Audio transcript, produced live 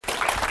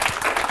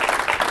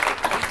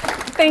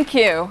Thank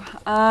you.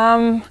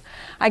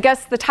 I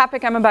guess the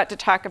topic I'm about to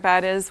talk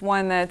about is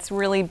one that's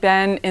really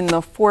been in the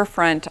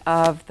forefront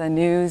of the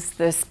news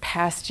this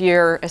past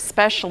year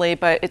especially,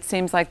 but it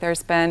seems like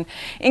there's been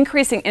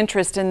increasing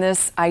interest in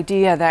this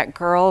idea that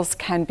girls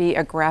can be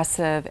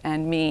aggressive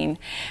and mean.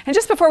 And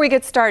just before we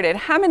get started,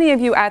 how many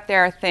of you out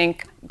there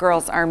think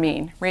girls are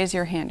mean? Raise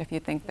your hand if you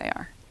think they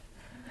are.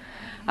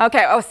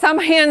 Okay, oh, some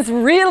hands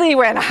really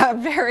went up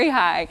very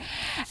high.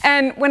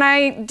 And when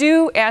I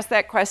do ask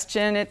that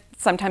question, it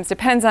sometimes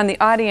depends on the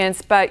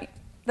audience, but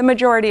the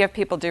majority of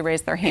people do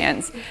raise their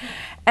hands.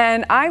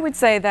 And I would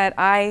say that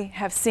I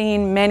have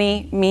seen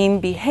many mean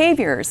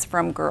behaviors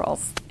from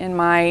girls in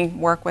my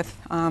work with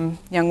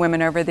young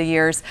women over the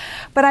years.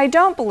 But I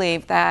don't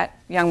believe that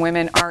young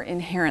women are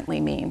inherently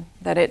mean,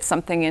 that it's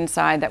something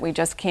inside that we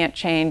just can't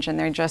change and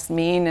they're just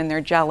mean and they're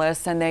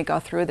jealous and they go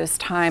through this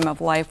time of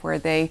life where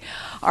they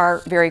are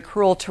very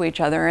cruel to each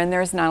other and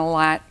there's not a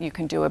lot you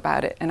can do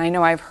about it. And I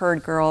know I've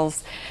heard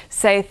girls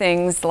say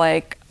things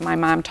like, my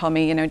mom told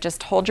me,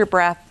 just hold your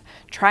breath,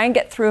 try and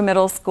get through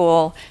middle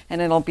school,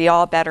 and it'll be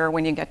all better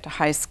when you get to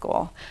high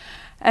school.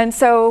 And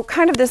so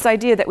kind of this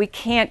idea that we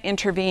can't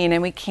intervene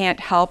and we can't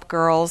help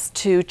girls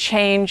to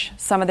change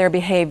some of their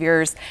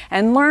behaviors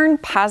and learn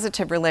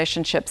positive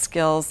relationship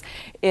skills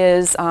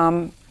is,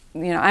 I'm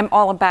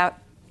all about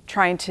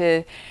trying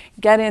to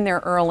get in there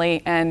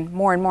early, and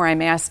more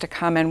I'm asked to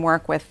come and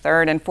work with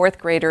third and fourth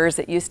graders.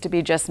 It used to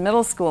be just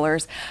middle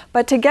schoolers,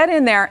 but to get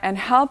in there and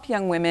help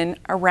young women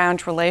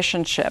around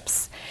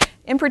relationships.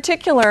 In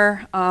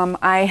particular,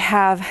 I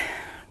have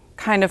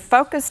kind of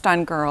focused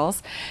on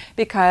girls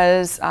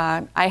because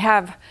I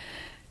have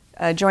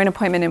a joint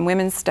appointment in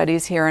women's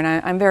studies here, and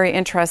I'm very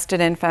interested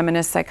in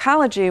feminist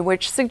psychology,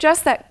 which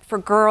suggests that for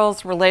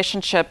girls,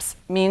 relationships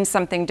mean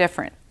something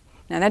different.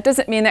 Now, that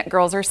doesn't mean that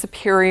girls are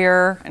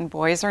superior and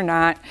boys are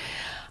not,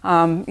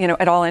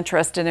 at all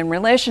interested in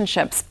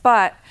relationships,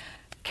 but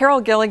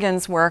Carol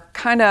Gilligan's work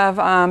kind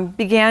of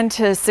began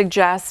to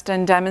suggest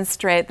and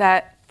demonstrate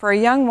that for a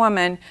young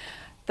woman,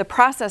 the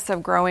process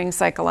of growing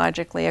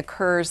psychologically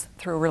occurs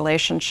through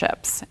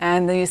relationships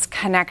and these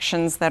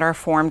connections that are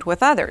formed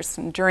with others.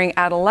 And during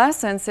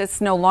adolescence,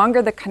 it's no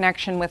longer the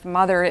connection with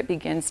mother, it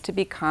begins to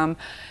become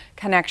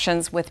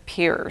connections with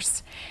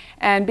peers.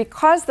 And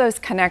because those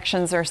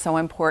connections are so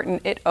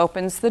important, it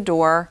opens the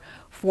door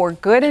for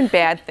good and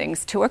bad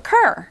things to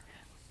occur.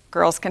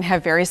 Girls can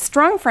have very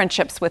strong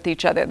friendships with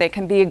each other. They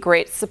can be a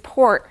great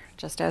support,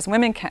 just as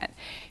women can.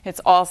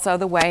 It's also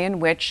the way in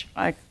which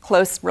a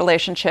close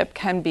relationship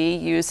can be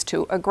used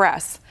to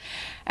aggress.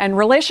 And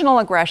relational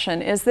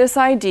aggression is this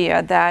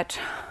idea that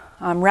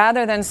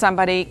rather than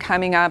somebody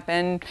coming up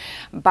and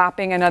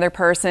bopping another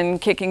person,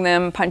 kicking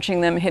them,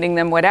 punching them, hitting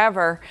them,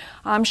 whatever,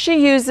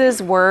 she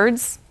uses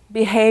words,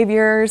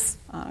 behaviors,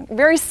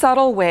 very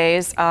subtle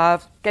ways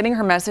of getting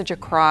her message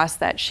across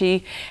that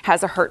she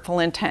has a hurtful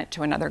intent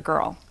to another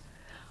girl.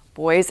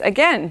 Boys,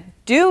 again,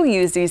 do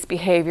use these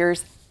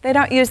behaviors. They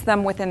don't use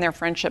them within their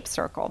friendship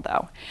circle,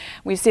 though.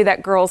 We see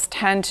that girls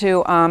tend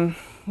to,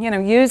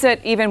 use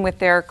it even with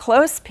their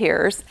close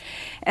peers.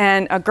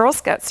 And a Girl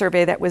Scout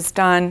survey that was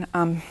done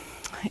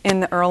in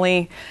the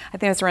early, I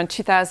think it was around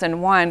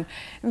 2001,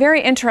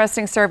 very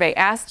interesting survey,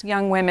 asked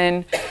young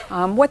women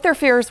what their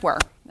fears were.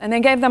 And they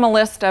gave them a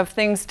list of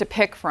things to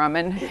pick from,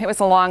 and it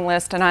was a long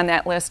list, and on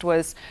that list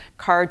was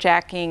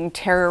carjacking,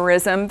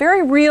 terrorism,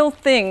 very real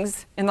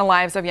things in the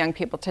lives of young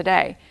people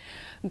today.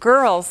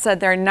 Girls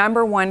said their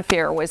number one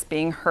fear was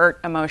being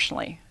hurt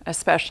emotionally,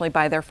 especially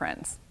by their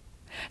friends.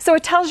 So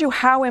it tells you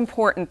how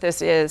important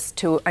this is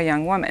to a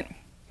young woman.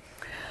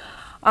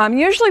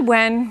 Usually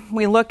when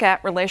we look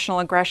at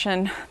relational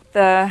aggression,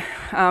 the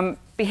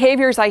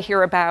behaviors I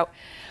hear about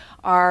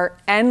are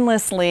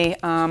endlessly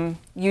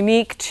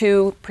unique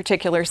to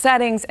particular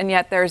settings, and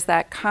yet there's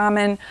that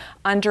common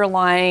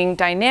underlying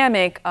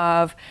dynamic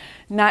of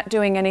not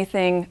doing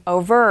anything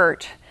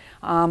overt,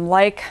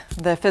 like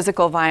the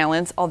physical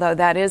violence, although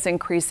that is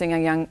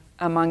increasing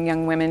among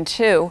young women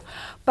too.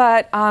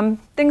 But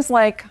things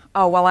like,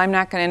 oh, well, I'm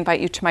not going to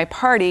invite you to my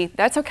party.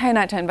 That's okay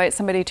not to invite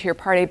somebody to your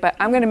party, but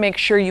I'm going to make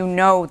sure you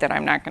know that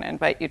I'm not going to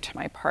invite you to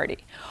my party.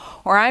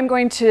 Or I'm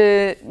going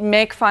to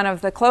make fun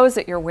of the clothes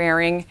that you're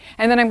wearing,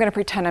 and then I'm going to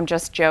pretend I'm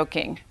just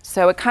joking.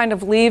 So it kind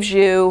of leaves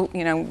you,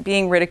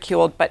 being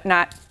ridiculed, but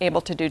not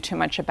able to do too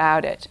much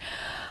about it.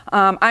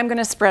 I'm going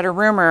to spread a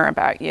rumor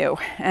about you,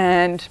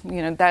 and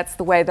that's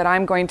the way that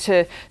I'm going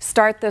to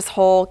start this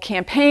whole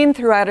campaign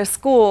throughout a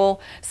school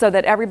so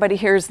that everybody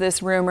hears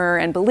this rumor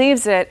and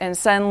believes it, and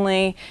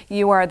suddenly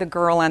you are the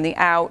girl on the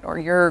out, or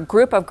your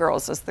group of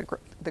girls is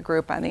the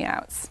group on the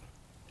outs.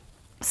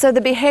 So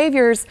the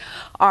behaviors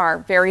are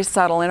very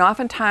subtle, and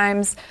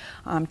oftentimes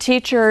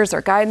teachers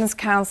or guidance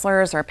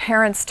counselors or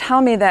parents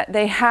tell me that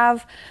they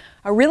have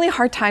a really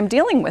hard time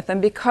dealing with them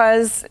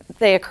because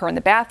they occur in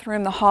the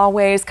bathroom, the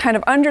hallways, kind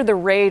of under the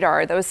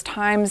radar, those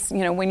times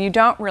when you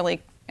don't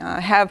really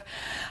have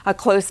a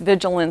close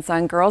vigilance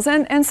on girls,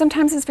 and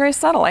sometimes it's very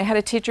subtle. I had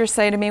a teacher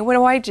say to me, what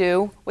do I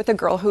do with a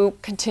girl who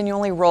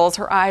continually rolls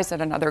her eyes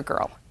at another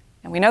girl?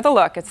 And we know the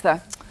look, it's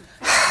the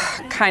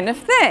kind of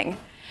thing.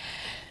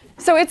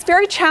 So it's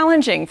very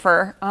challenging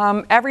for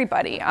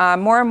everybody.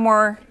 More and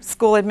more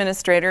school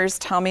administrators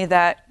tell me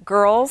that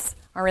girls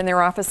are in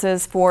their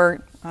offices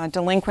for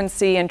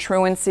delinquency and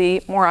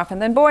truancy more often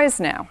than boys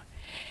now.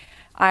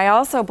 I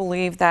also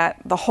believe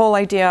that the whole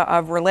idea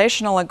of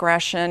relational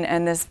aggression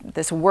and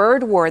this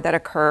word war that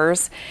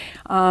occurs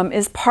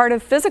is part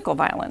of physical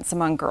violence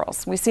among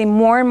girls. We see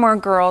more and more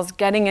girls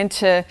getting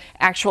into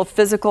actual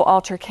physical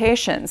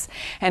altercations.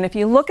 And if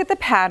you look at the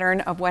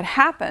pattern of what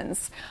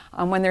happens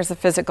when there's a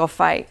physical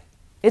fight,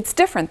 it's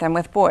different than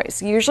with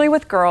boys. Usually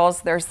with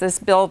girls, there's this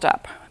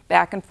buildup,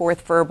 back and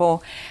forth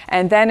verbal,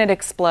 and then it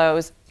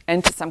explodes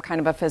into some kind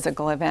of a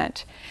physical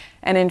event.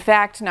 And in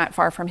fact, not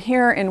far from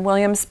here in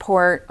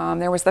Williamsport,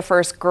 there was the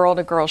first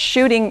girl-to-girl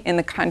shooting in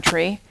the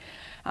country.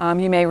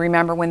 You may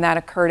remember when that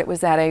occurred. It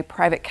was at a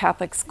private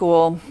Catholic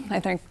school, I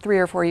think 3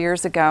 or 4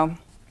 years ago.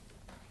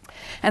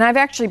 And I've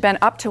actually been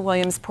up to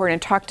Williamsport and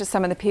talked to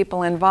some of the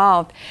people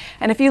involved.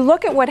 And if you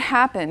look at what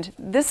happened,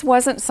 this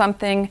wasn't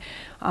something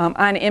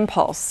on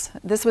impulse.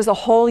 This was a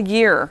whole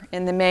year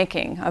in the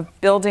making of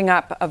building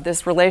up of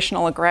this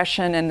relational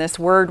aggression and this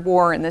word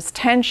war and this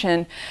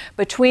tension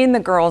between the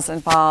girls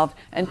involved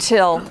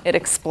until it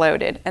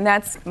exploded. And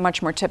that's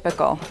much more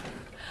typical.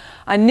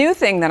 A new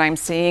thing that I'm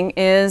seeing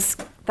is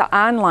the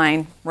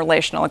online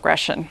relational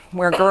aggression,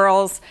 where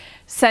girls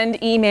send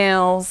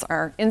emails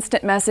or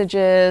instant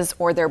messages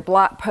or they're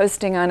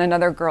posting on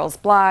another girl's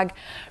blog,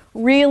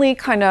 really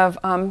kind of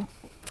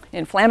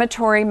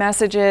inflammatory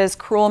messages,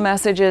 cruel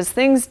messages,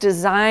 things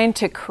designed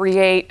to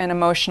create an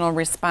emotional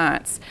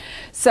response.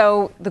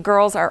 So the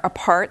girls are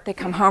apart, they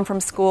come home from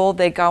school,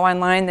 they go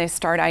online, they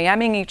start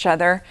IMing each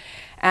other.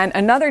 And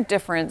another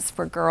difference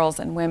for girls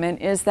and women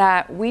is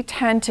that we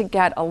tend to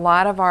get a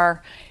lot of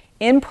our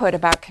input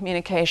about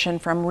communication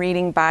from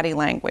reading body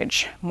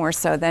language more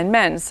so than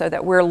men, so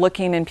that we're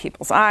looking in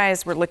people's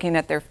eyes, we're looking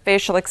at their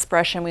facial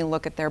expression, we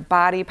look at their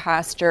body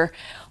posture.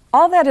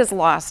 All that is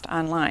lost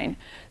online.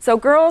 So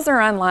girls are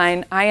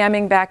online,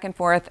 IMing back and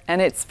forth,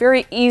 and it's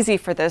very easy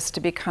for this to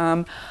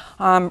become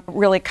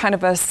really kind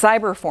of a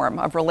cyber form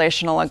of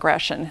relational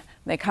aggression.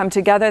 They come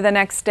together the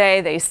next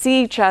day, they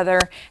see each other,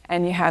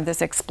 and you have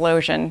this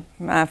explosion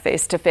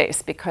face to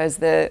face because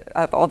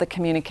of all the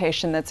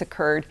communication that's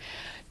occurred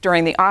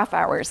during the off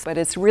hours, but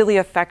it's really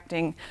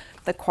affecting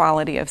the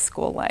quality of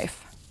school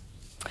life.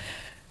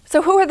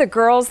 So who are the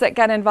girls that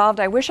get involved?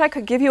 I wish I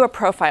could give you a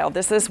profile.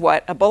 This is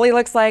what a bully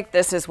looks like,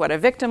 this is what a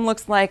victim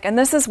looks like, and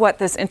this is what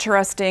this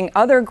interesting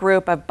other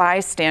group of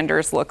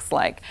bystanders looks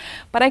like.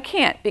 But I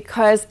can't,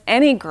 because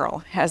any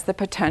girl has the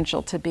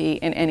potential to be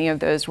in any of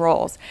those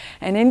roles.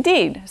 And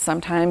indeed,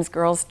 sometimes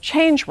girls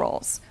change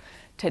roles.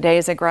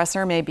 Today's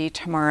aggressor may be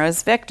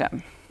tomorrow's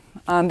victim.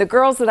 The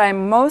girls that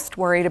I'm most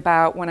worried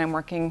about when I'm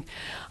working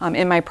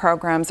in my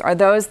programs are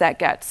those that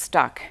get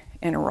stuck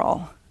in a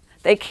role.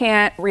 They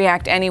can't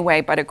react any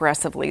way but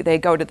aggressively. They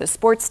go to the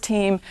sports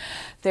team,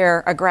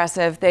 they're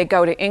aggressive. They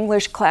go to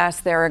English class,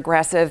 they're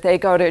aggressive. They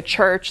go to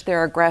church,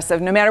 they're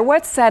aggressive. No matter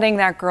what setting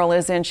that girl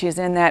is in, she's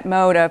in that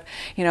mode of,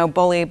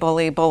 bully,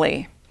 bully,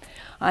 bully.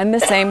 In the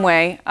same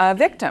way, a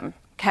victim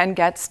can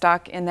get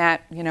stuck in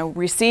that,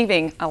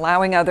 receiving,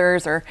 allowing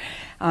others or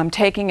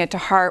taking it to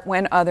heart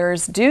when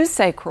others do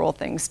say cruel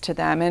things to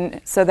them.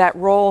 And so that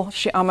role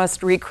she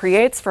almost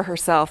recreates for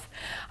herself.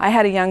 I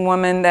had a young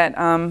woman that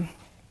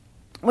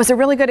was a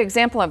really good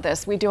example of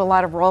this. We do a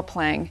lot of role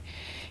playing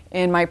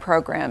in my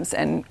programs,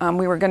 and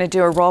we were going to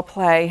do a role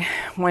play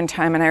one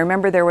time, and I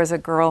remember there was a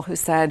girl who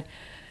said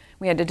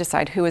we had to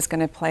decide who was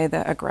going to play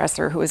the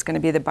aggressor, who was going to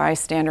be the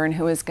bystander, and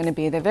who was going to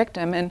be the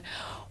victim. And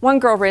one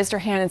girl raised her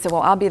hand and said,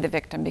 well, I'll be the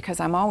victim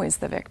because I'm always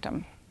the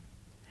victim.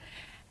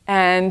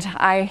 And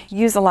I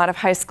use a lot of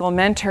high school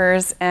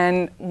mentors,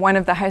 and one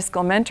of the high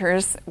school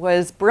mentors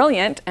was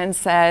brilliant and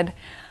said,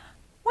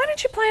 why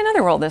don't you play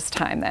another role this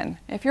time then?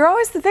 If you're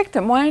always the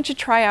victim, why don't you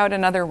try out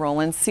another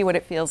role and see what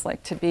it feels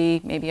like to be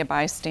maybe a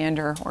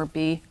bystander or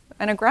be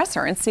an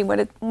aggressor and see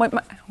what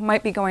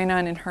might be going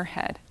on in her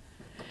head.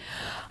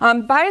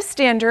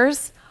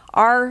 Bystanders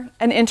are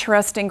an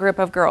interesting group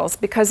of girls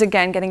because,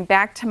 again, getting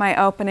back to my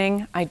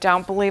opening, I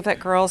don't believe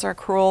that girls are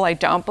cruel. I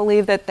don't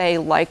believe that they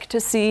like to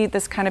see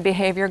this kind of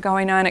behavior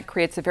going on. It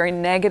creates a very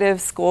negative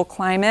school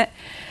climate.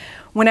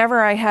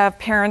 Whenever I have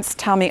parents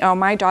tell me, oh,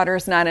 my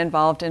daughter's not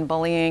involved in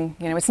bullying,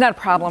 it's not a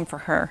problem for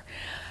her.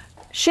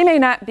 She may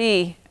not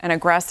be an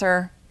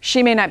aggressor,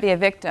 she may not be a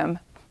victim,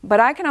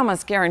 but I can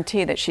almost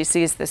guarantee that she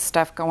sees this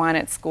stuff go on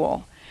at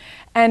school.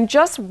 And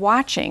just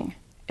watching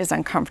is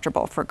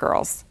uncomfortable for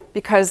girls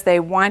because they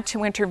want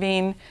to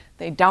intervene,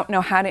 they don't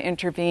know how to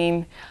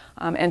intervene,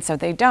 and so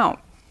they don't,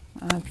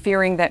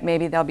 fearing that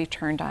maybe they'll be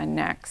turned on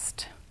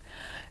next.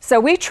 So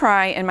we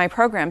try in my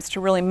programs to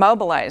really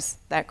mobilize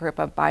that group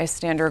of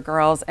bystander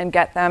girls and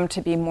get them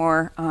to be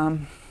more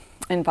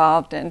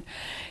involved in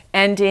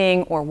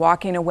ending or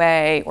walking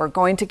away or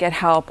going to get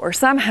help or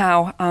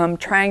somehow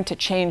trying to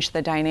change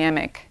the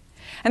dynamic.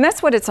 And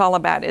that's what it's all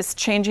about, is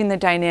changing the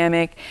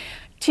dynamic,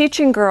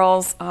 teaching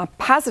girls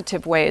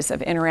positive ways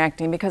of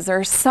interacting, because there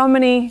are so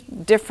many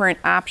different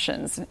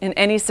options in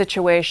any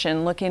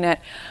situation, looking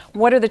at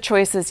what are the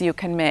choices you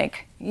can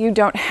make. You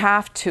don't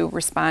have to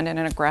respond in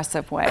an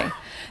aggressive way.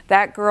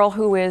 That girl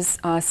who is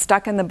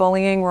stuck in the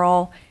bullying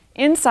role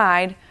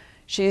inside,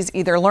 she's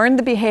either learned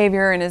the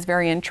behavior and is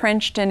very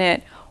entrenched in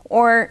it,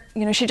 or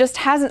she just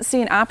hasn't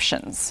seen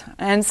options.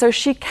 And so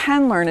she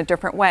can learn a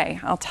different way.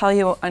 I'll tell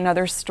you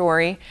another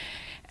story.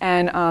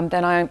 And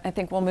then I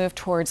think we'll move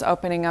towards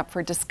opening up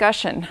for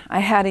discussion. I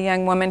had a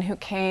young woman who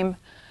came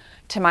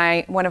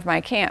to one of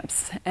my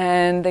camps,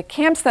 and the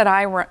camps that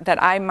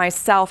I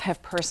myself have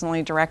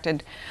personally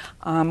directed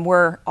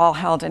were all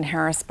held in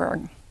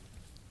Harrisburg.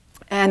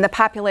 And the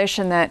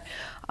population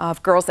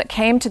of girls that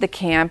came to the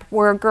camp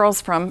were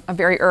girls from a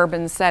very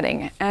urban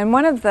setting. And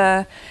one of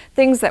the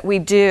things that we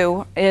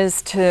do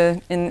is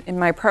in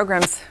my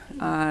programs,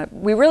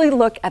 we really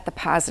look at the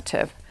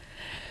positive.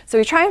 So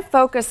we try and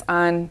focus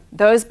on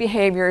those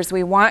behaviors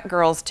we want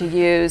girls to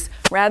use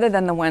rather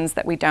than the ones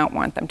that we don't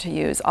want them to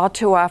use. All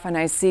too often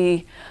I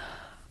see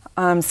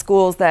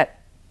schools that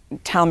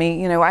tell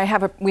me,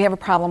 we have a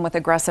problem with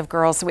aggressive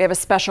girls, so we have a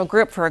special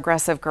group for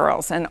aggressive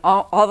girls, and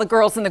all the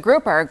girls in the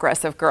group are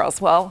aggressive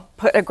girls. Well,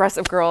 put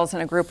aggressive girls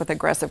in a group with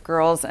aggressive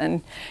girls,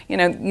 and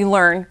you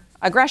learn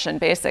aggression,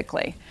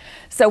 basically.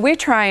 So we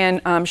try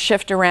and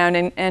shift around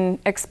and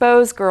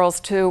expose girls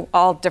to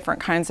all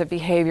different kinds of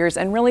behaviors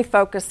and really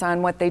focus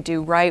on what they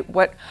do right,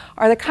 what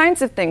are the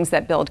kinds of things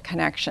that build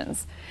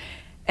connections.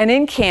 And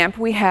in camp,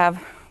 we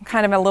have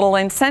kind of a little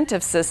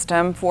incentive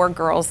system for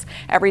girls.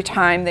 Every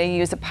time they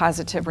use a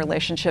positive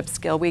relationship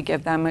skill, we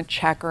give them a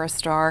check or a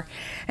star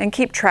and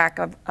keep track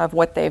of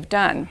what they've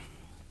done.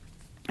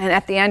 And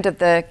at the end of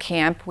the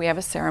camp, we have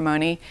a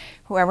ceremony.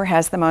 Whoever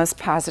has the most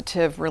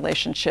positive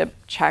relationship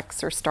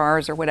checks or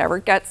stars or whatever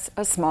gets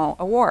a small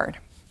award.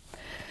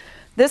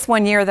 This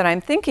one year that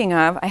I'm thinking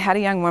of, I had a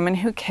young woman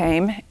who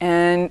came,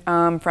 and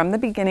from the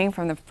beginning,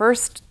 from the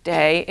first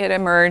day, it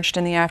emerged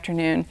in the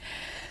afternoon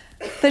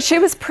that she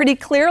was pretty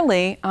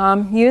clearly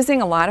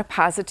using a lot of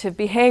positive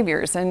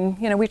behaviors. And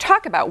we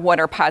talk about what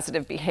are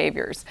positive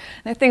behaviors.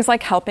 And things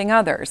like helping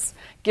others,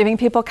 giving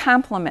people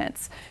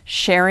compliments,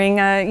 sharing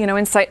a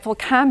insightful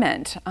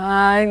comment,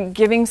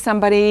 giving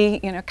somebody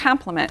a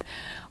compliment.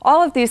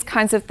 All of these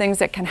kinds of things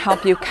that can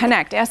help you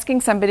connect, asking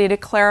somebody to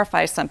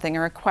clarify something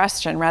or a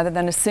question rather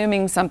than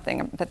assuming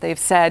something that they've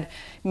said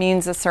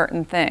means a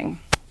certain thing.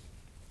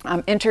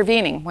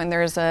 Intervening when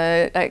there's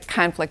a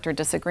conflict or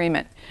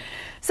disagreement.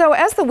 So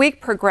as the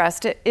week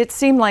progressed, it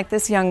seemed like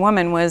this young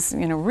woman was,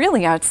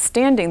 really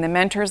outstanding. The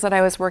mentors that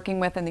I was working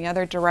with and the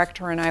other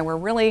director and I were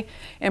really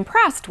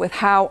impressed with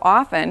how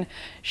often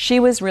she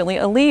was really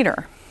a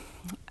leader.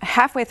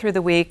 Halfway through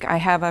the week, I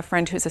have a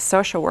friend who's a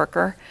social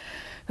worker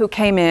who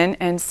came in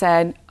and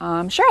said,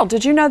 Cheryl,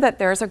 did you know that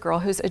there's a girl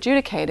who's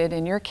adjudicated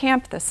in your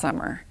camp this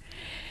summer?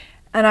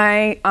 And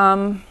I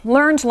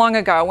learned long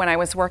ago when I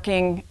was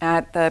working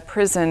at the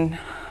prison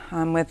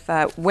with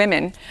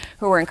women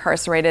who were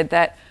incarcerated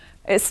that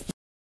it's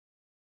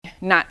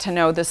not to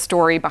know the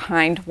story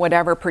behind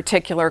whatever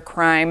particular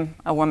crime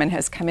a woman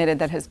has committed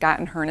that has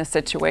gotten her in a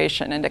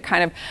situation, and to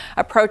kind of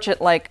approach it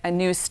like a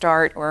new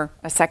start or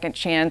a second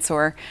chance,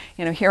 or,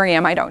 here I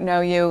am, I don't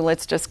know you,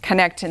 let's just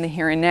connect in the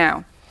here and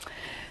now.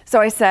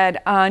 So I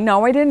said,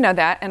 no, I didn't know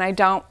that, and I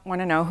don't want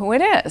to know who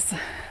it is,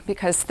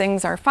 because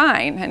things are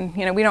fine, and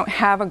we don't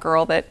have a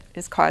girl that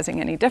is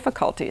causing any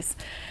difficulties.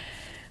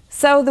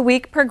 So the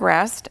week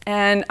progressed,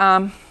 and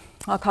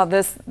I'll call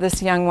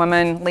this young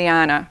woman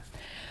Liana.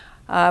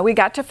 We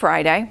got to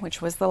Friday,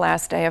 which was the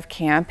last day of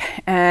camp,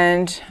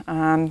 and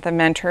the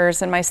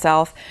mentors and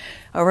myself,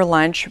 over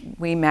lunch,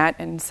 we met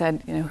and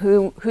said,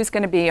 who's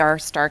going to be our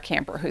star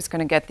camper? Who's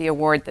going to get the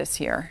award this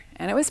year?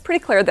 And it was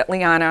pretty clear that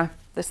Liana,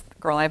 this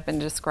girl I've been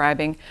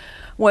describing,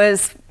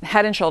 was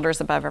head and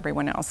shoulders above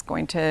everyone else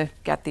going to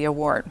get the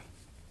award.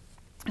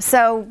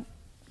 So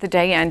the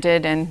day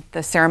ended and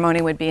the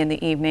ceremony would be in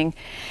the evening.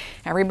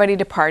 Everybody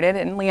departed,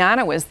 and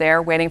Liana was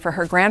there waiting for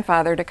her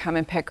grandfather to come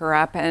and pick her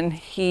up, and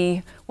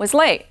he was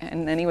late,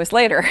 and then he was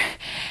later.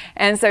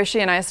 And so she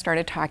and I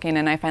started talking,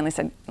 and I finally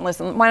said,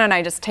 listen, why don't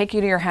I just take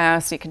you to your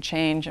house, you can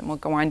change, and we'll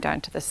go on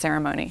down to the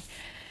ceremony.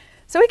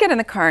 So we get in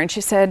the car, and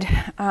she said,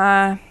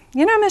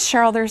 Miss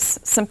Cheryl, there's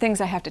some things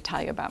I have to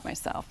tell you about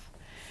myself.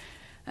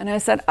 And I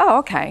said, oh,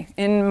 okay.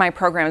 In my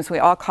programs, we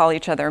all call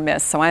each other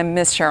Miss, so I'm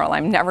Miss Cheryl.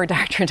 I'm never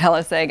Dr.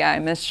 Dellasega,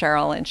 I'm Miss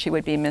Cheryl, and she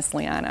would be Miss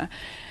Liana.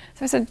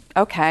 So I said,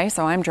 okay.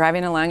 So I'm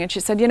driving along, and she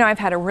said, I've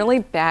had a really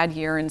bad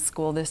year in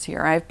school this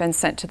year. I've been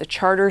sent to the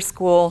charter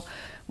school,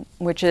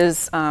 which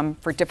is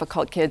for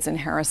difficult kids in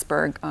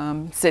Harrisburg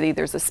City.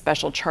 There's a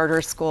special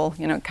charter school,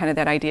 kind of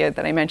that idea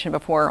that I mentioned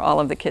before, all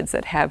of the kids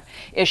that have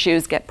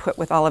issues get put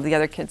with all of the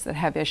other kids that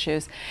have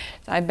issues.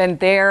 So I've been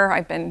there.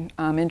 I've been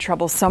in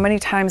trouble so many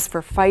times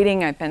for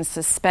fighting. I've been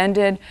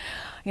suspended.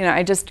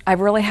 I've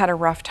really had a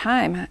rough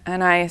time.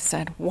 And I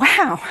said,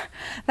 wow,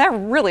 that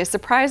really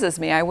surprises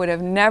me. I would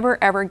have never,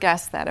 ever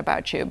guessed that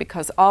about you,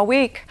 because all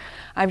week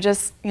I've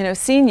just,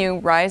 seen you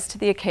rise to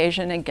the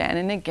occasion again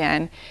and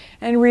again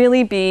and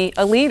really be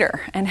a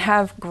leader and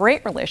have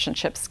great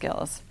relationship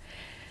skills.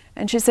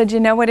 And she said, you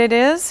know what it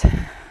is?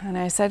 And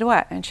I said,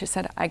 what? And she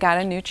said, I got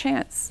a new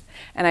chance.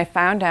 And I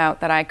found out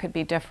that I could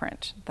be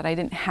different, that I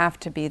didn't have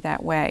to be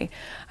that way.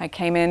 I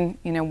came in,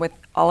 with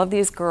all of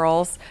these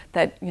girls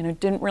that,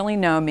 didn't really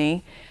know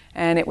me,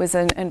 and it was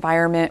an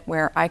environment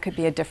where I could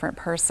be a different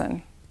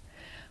person.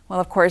 Well,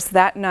 of course,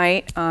 that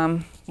night,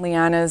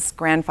 Leanna's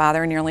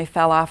grandfather nearly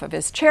fell off of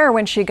his chair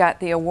when she got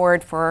the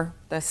award for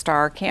the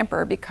Star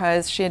Camper,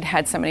 because she had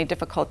had so many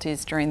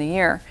difficulties during the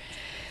year.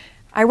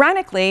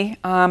 Ironically,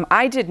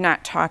 I did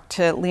not talk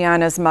to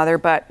Leanna's mother,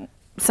 but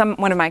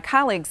one of my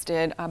colleagues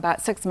did.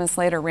 About 6 months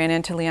later, ran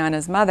into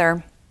Leanna's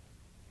mother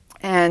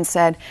and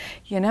said,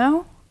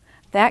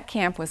 that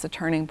camp was a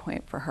turning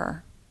point for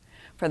her.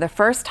 For the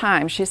first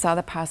time, she saw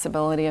the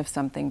possibility of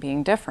something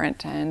being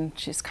different, and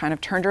she's kind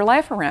of turned her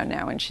life around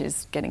now, and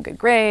she's getting good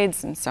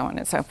grades and so on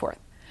and so forth.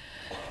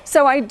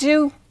 So I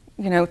do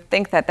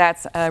think that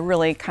that's a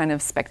really kind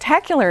of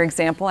spectacular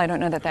example. I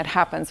don't know that that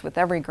happens with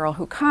every girl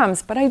who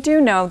comes, but I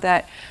do know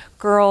that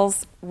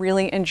girls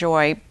really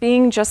enjoy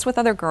being just with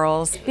other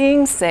girls,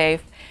 being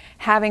safe,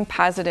 having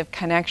positive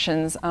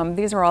connections.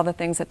 These are all the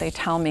things that they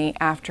tell me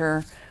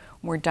after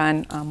we're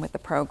done with the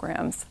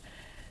programs.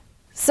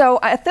 So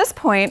at this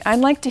point, I'd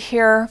like to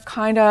hear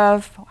kind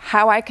of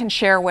how I can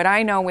share what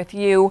I know with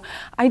you.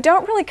 I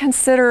don't really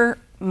consider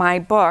my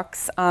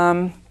books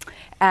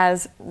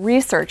as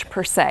research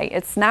per se.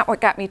 It's not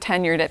what got me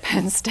tenured at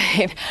Penn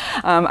State.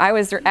 I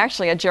was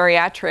actually a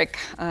geriatric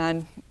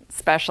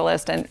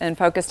specialist and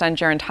focused on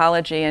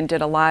gerontology and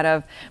did a lot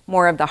of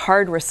more of the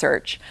hard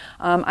research.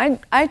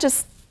 I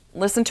just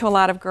listen to a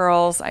lot of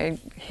girls. I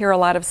hear a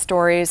lot of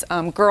stories.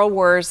 Girl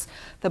Wars,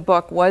 the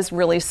book, was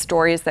really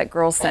stories that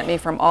girls sent me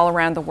from all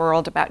around the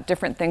world about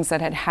different things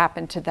that had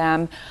happened to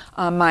them.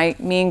 My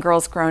Mean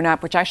Girls Grown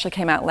Up, which actually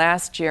came out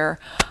last year,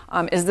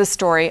 is the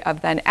story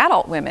of then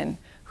adult women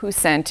who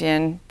sent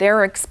in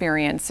their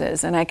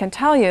experiences. And I can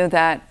tell you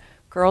that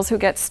girls who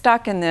get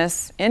stuck in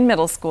this in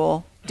middle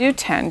school do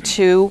tend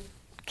to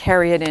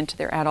carry it into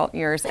their adult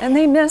years, and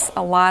they miss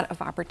a lot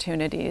of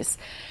opportunities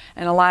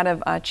and a lot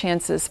of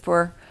chances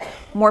for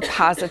more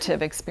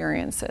positive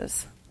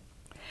experiences.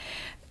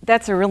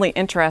 That's a really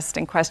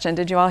interesting question.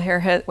 Did you all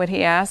hear what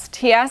he asked?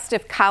 He asked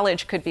if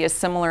college could be a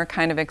similar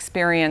kind of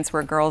experience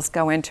where girls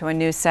go into a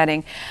new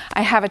setting.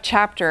 I have a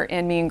chapter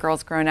in Mean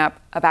Girls Grown Up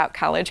about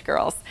college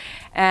girls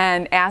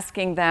and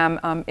asking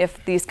them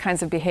if these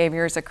kinds of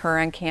behaviors occur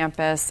on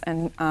campus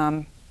and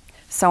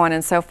so on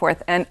and so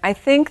forth. And I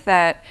think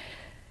that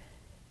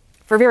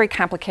for very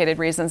complicated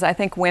reasons, I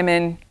think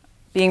women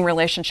being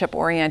relationship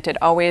oriented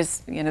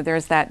always,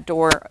 there's that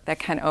door that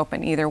can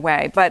open either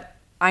way. But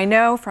I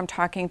know from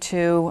talking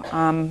to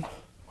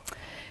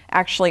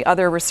actually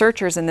other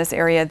researchers in this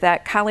area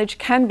that college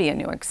can be a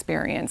new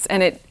experience,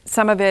 and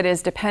some of it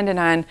is dependent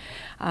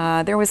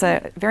on, there was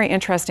a very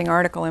interesting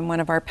article in one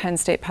of our Penn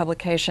State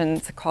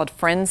publications called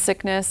Friend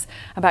Sickness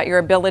about your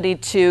ability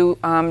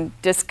to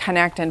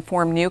disconnect and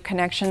form new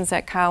connections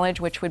at college,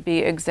 which would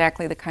be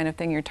exactly the kind of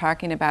thing you're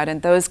talking about.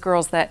 And those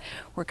girls that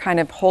were kind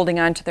of holding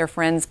on to their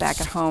friends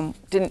back at home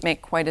didn't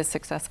make quite as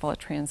successful a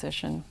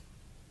transition.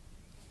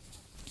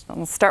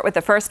 I'll start with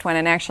the first one,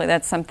 and actually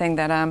that's something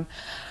that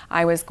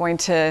I was going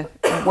to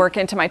work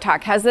into my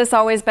talk. Has this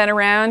always been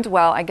around?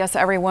 Well, I guess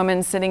every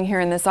woman sitting here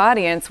in this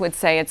audience would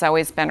say it's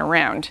always been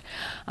around.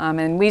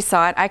 And we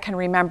saw it. I can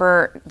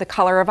remember the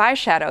color of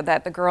eyeshadow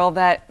that the girl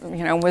that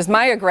was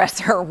my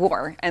aggressor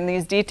wore, and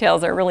these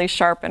details are really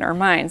sharp in our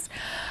minds.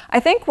 I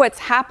think what's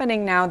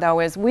happening now,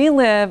 though, is we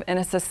live in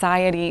a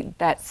society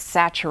that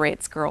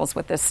saturates girls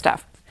with this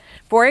stuff.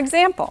 For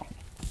example,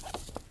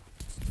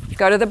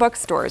 go to the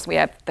bookstores. We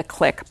have the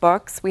Click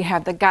books, we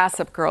have the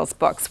Gossip Girls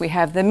books, we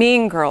have the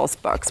Mean Girls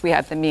books, we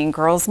have the Mean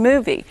Girls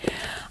movie.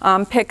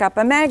 Pick up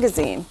a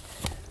magazine.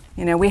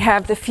 We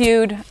have The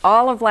Feud.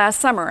 All of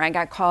last summer, I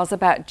got calls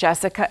about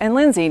Jessica and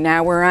Lindsay.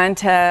 Now we're on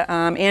to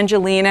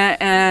Angelina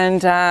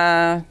and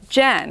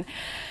Jen.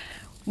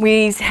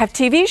 We have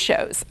TV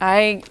shows.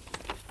 I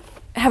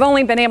have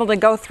only been able to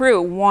go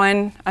through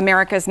one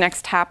America's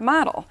Next Top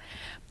Model.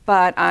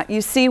 But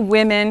you see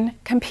women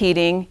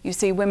competing, you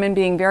see women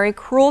being very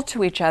cruel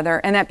to each other,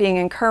 and that being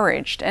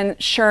encouraged.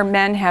 And sure,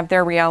 men have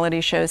their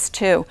reality shows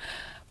too,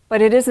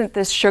 but it isn't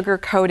this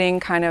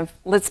sugar-coating kind of,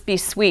 let's be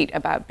sweet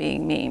about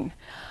being mean.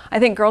 I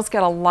think girls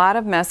get a lot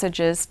of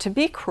messages to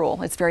be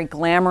cruel. It's very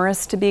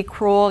glamorous to be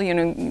cruel.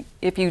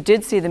 If you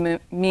did see the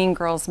Mean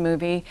Girls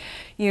movie,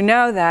 you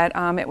know that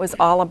it was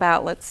all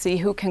about, let's see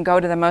who can go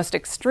to the most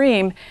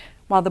extreme.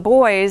 While the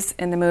boys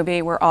in the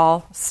movie were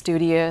all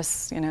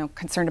studious,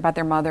 concerned about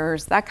their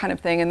mothers, that kind of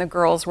thing, and the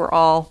girls were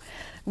all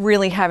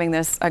really having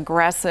this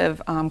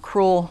aggressive,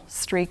 cruel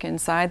streak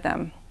inside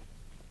them.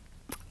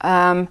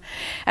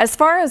 As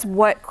far as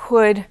what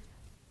could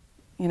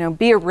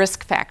be a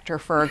risk factor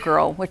for a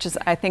girl, which is,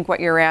 I think, what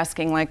you're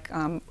asking, like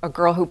a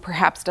girl who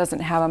perhaps doesn't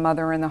have a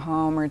mother in the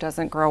home or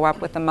doesn't grow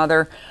up with a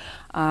mother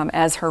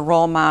as her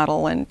role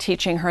model and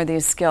teaching her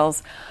these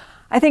skills.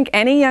 I think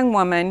any young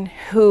woman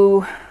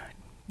who,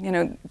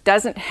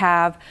 doesn't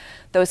have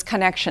those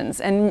connections,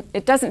 and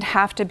it doesn't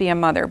have to be a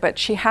mother, but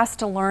she has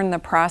to learn the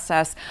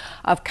process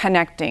of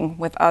connecting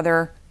with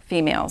other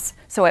females.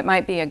 So it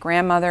might be a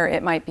grandmother,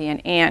 it might be an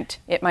aunt,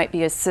 it might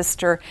be a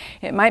sister,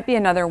 it might be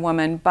another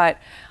woman, but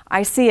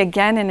I see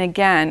again and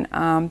again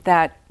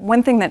that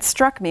one thing that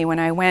struck me when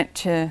I went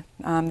to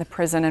the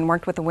prison and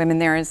worked with the women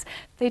there is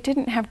they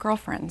didn't have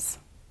girlfriends.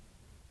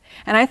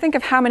 And I think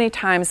of how many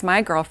times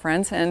my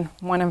girlfriends, and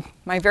one of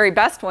my very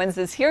best ones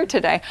is here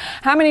today,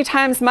 how many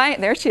times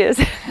there she is,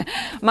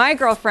 my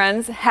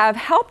girlfriends have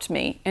helped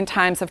me in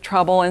times of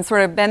trouble and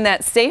sort of been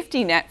that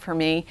safety net for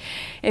me.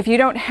 If you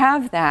don't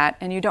have that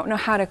and you don't know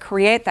how to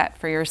create that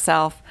for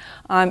yourself,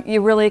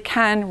 you really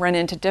can run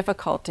into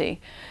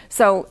difficulty.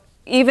 So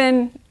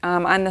even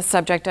on the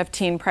subject of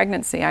teen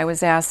pregnancy, I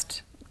was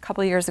asked a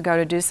couple of years ago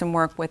to do some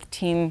work with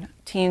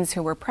teens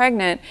who were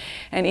pregnant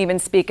and even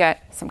speak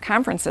at some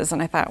conferences,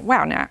 and I thought,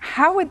 wow, now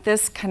how would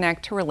this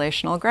connect to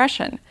relational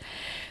aggression?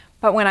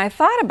 But when I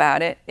thought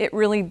about it, it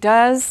really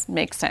does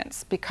make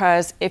sense,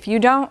 because if you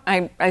don't,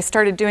 I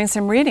started doing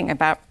some reading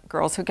about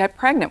girls who get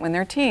pregnant when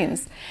they're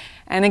teens.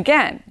 And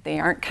again, they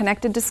aren't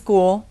connected to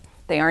school,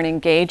 they aren't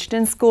engaged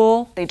in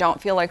school, they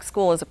don't feel like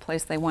school is a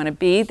place they want to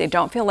be, they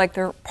don't feel like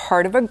they're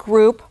part of a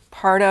group,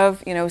 part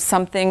of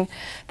something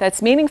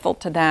that's meaningful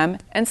to them,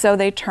 and so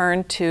they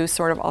turn to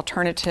sort of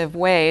alternative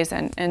ways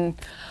and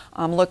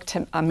look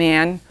to a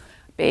man,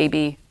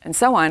 baby, and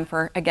so on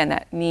for, again,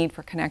 that need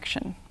for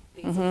connection.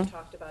 These that you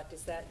talked about,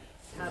 does that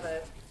have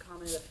a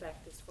common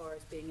effect as far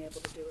as being able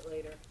to do it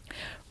later?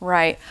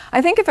 Right.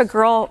 I think if a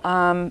girl,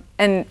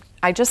 and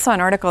I just saw an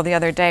article the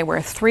other day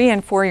where 3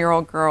 and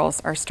 4-year-old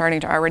girls are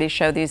starting to already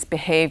show these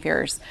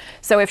behaviors.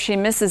 So if she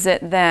misses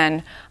it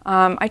then,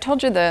 I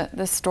told you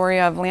the story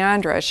of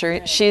Leandra.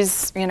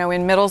 She's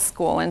in middle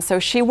school, and so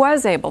she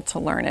was able to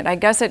learn it. I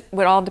guess it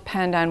would all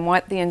depend on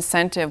what the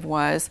incentive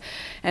was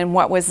and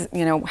what was,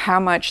 how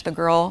much the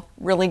girl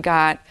really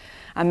got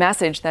a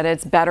message that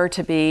it's better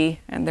to be,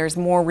 and there's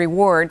more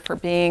reward for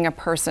being a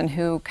person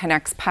who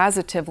connects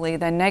positively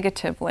than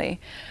negatively.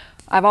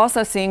 I've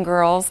also seen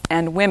girls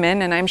and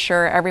women, and I'm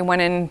sure everyone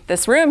in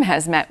this room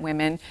has met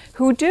women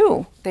who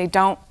do. They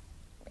don't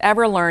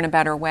ever learn a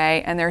better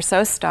way, and they're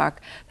so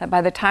stuck that by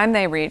the time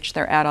they reach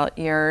their adult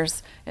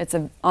years, it's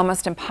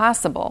almost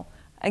impossible.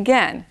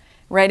 Again,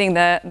 writing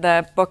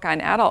the book on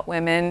adult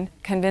women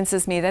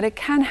convinces me that it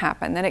can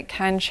happen, that it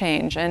can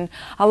change, and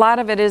a lot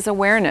of it is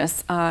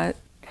awareness.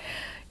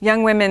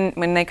 Young women,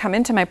 when they come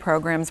into my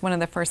programs, one of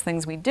the first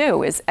things we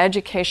do is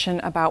education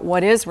about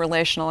what is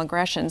relational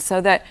aggression, so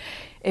that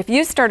if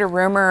you start a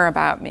rumor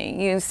about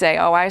me, you say,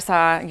 oh, I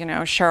saw,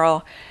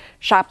 Cheryl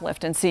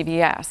shoplift in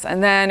CVS.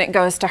 And then it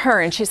goes to her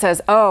and she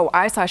says, oh,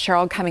 I saw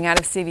Cheryl coming out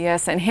of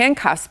CVS in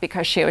handcuffs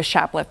because she was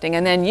shoplifting.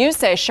 And then you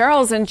say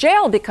Cheryl's in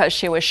jail because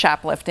she was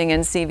shoplifting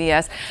in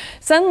CVS.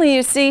 Suddenly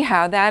you see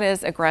how that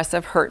is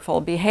aggressive,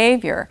 hurtful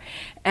behavior.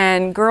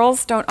 And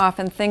girls don't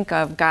often think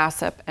of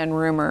gossip and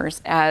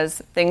rumors as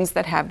things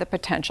that have the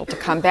potential to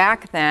come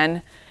back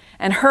then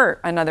and hurt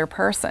another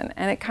person.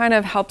 And it kind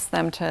of helps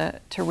them to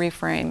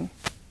reframe.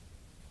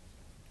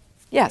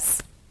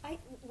 Yes?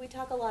 We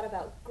talk a lot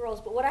about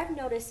girls, but what I've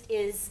noticed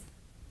is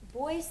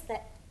boys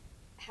that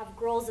have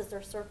girls as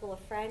their circle of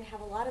friends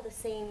have a lot of the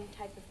same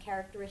type of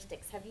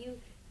characteristics. Have you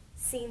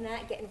seen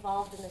that get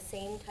involved in the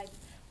same type?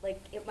 Like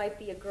it might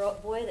be a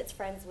boy that's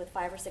friends with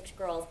 5 or 6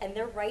 girls, and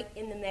they're right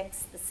in the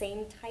mix, the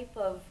same type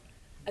of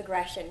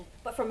aggression,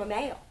 but from a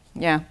male.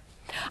 Yeah.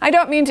 I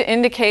don't mean to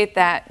indicate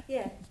that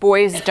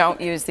boys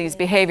don't use these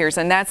behaviors,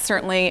 and that's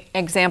certainly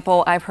an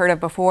example I've heard of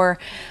before.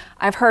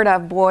 I've heard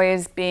of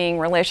boys being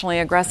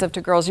relationally aggressive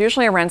to girls,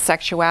 usually around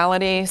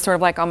sexuality, sort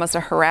of like almost a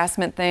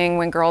harassment thing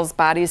when girls'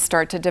 bodies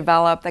start to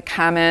develop, the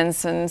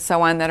comments and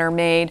so on that are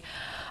made.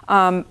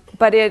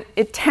 But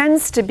it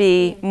tends to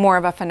be more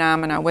of a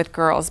phenomena with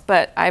girls,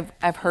 but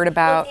I've heard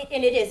about...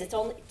 And it is. It's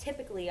only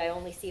typically I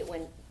only see it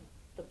when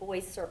the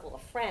boys' circle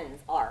of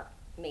friends are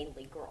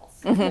mainly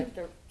girls. Mm-hmm.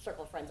 Their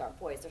circle of friends aren't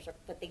boys,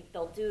 but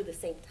they'll do the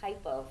same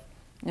type of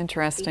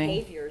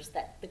behaviors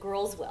that the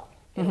girls will.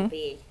 It'll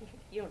be,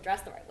 you don't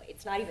dress the right way.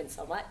 It's not even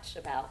so much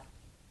about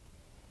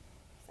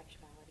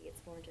sexuality. It's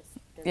more just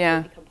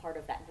they become part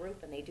of that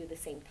group and they do the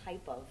same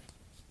type of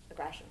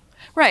aggression.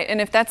 Right,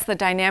 and if that's the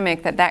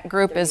dynamic that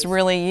group is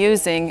really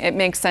using, it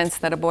makes sense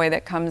that a boy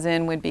that comes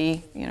in would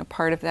be,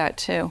 part of that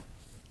too.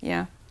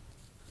 Yeah.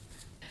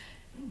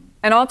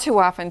 And all too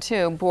often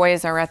too,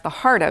 boys are at the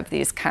heart of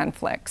these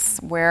conflicts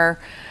where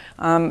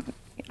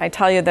I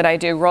tell you that I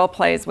do role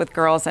plays with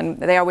girls and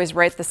they always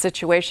write the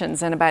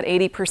situations and about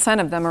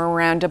 80% of them are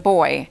around a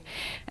boy.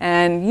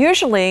 And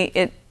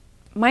usually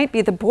might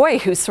be the boy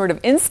who sort of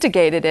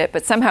instigated it,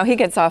 but somehow he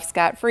gets off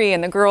scot-free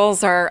and the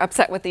girls are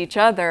upset with each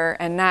other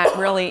and not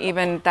really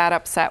even that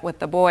upset with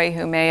the boy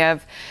who may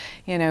have,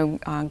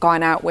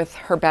 gone out with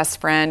her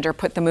best friend or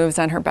put the moves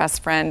on her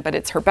best friend, but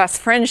it's her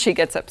best friend she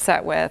gets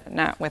upset with,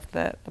 not with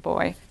the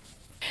boy.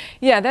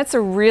 Yeah, that's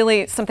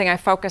something I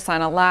focus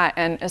on a lot,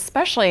 and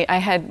especially I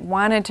had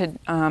wanted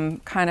to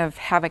kind of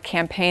have a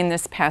campaign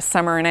this past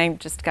summer, and I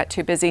just got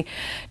too busy,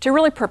 to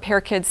really prepare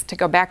kids to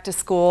go back to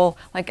school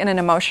like in an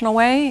emotional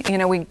way.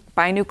 We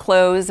buy new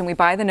clothes and we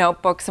buy the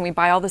notebooks and we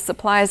buy all the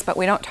supplies, but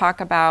we don't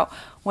talk about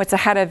what's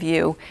ahead of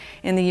you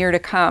in the year to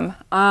come.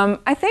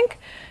 I think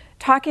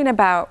talking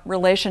about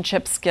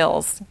relationship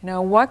skills,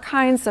 what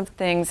kinds of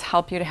things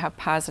help you to have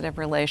positive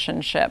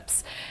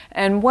relationships?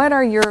 And what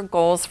are your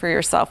goals for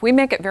yourself? We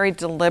make it very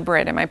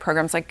deliberate in my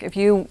programs. Like if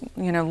you,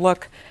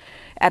 look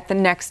at the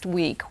next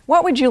week,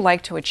 what would you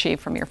like to achieve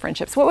from your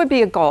friendships? What would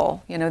be a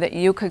goal, that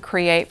you could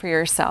create for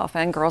yourself?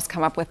 And girls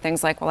come up with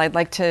things like, well, I'd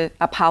like to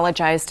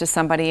apologize to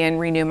somebody and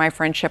renew my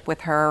friendship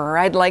with her, or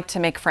I'd like to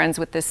make friends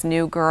with this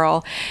new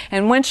girl.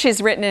 And once she's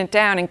written it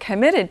down and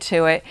committed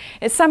to it,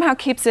 it somehow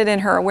keeps it in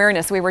her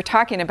awareness. We were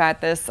talking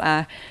about this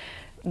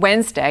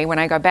Wednesday. When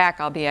I go back,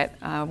 I'll be at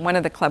one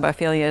of the Club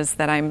Ophelias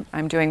that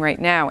I'm doing right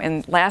now.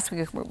 And last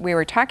week we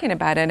were talking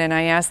about it, and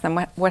I asked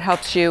them, what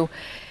helps you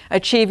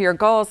achieve your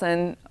goals?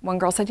 And one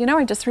girl said,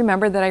 I just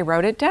remembered that I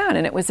wrote it down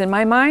and it was in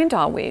my mind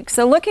all week.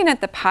 So looking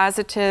at the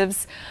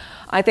positives,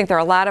 I think there are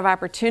a lot of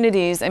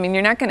opportunities. I mean,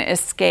 you're not going to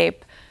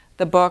escape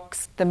the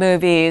books, the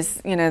movies,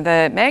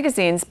 the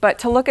magazines, but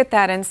to look at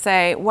that and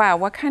say, wow,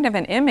 what kind of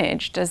an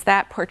image does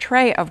that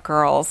portray of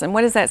girls? And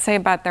what does that say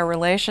about their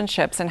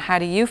relationships? And how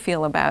do you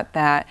feel about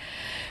that?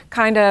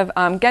 Kind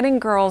of getting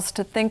girls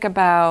to think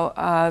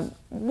about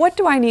what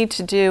do I need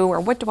to do, or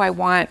what do I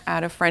want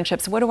out of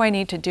friendships? What do I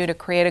need to do to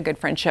create a good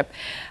friendship?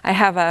 I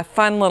have a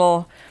fun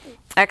little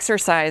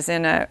exercise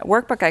in a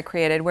workbook I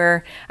created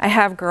where I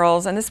have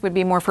girls, and this would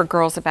be more for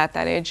girls about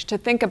that age, to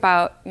think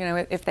about,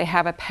 if they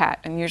have a pet,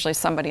 and usually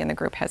somebody in the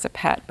group has a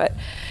pet, but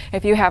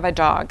if you have a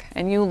dog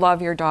and you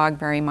love your dog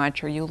very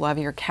much, or you love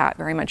your cat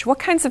very much, what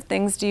kinds of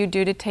things do you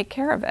do to take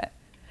care of it?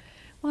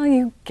 Well,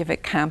 you give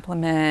it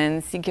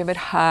compliments, you give it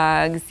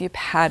hugs, you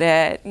pet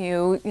it,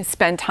 you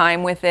spend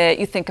time with it,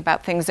 you think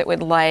about things it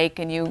would like,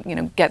 and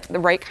you get the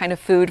right kind of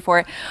food for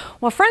it.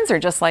 Well, friends are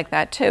just like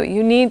that too.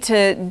 You need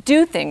to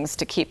do things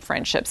to keep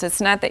friendships. It's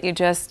not that you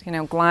just,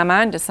 glom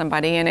onto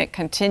somebody and it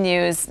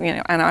continues,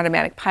 on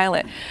automatic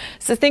pilot.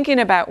 So thinking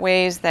about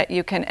ways that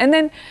you can, and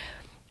then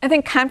I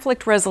think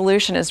conflict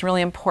resolution is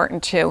really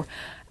important too.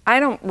 I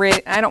don't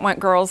want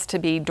girls to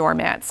be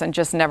doormats and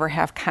just never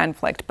have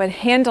conflict, but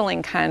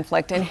handling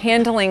conflict and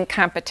handling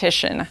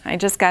competition. I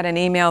just got an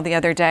email the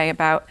other day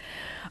about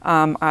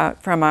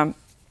from a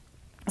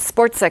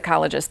sports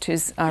psychologist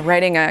who's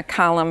writing a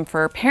column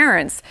for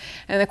parents,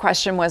 and the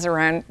question was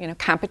around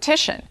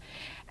competition.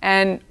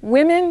 And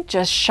women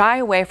just shy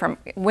away from,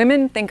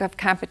 women think of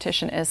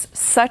competition as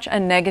such a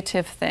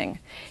negative thing.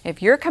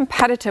 If you're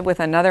competitive with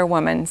another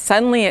woman,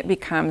 suddenly it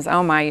becomes,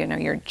 oh my,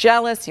 you're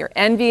jealous, you're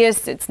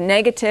envious, it's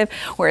negative.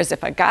 Whereas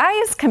if a guy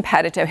is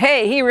competitive,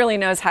 hey, he really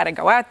knows how to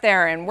go out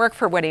there and work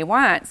for what he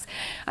wants.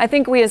 I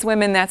think we as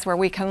women, that's where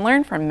we can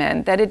learn from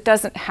men, that it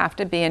doesn't have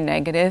to be a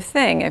negative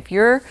thing. If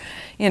you're,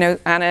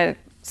 on a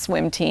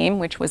swim team,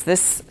 which was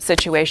this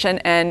situation,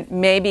 and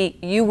maybe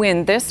you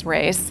win this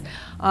race,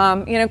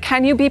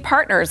 can you be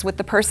partners with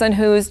the person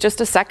who's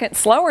just a second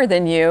slower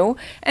than you,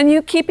 and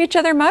you keep each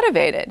other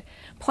motivated?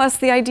 Plus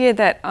the idea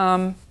that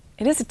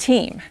it is a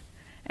team.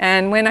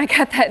 And when I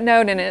got that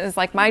note, and it was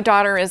like, my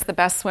daughter is the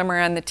best swimmer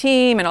on the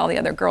team, and all the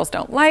other girls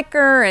don't like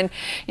her, and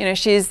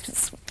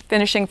she's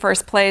finishing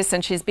first place,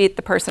 and she's beat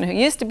the person who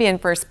used to be in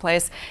first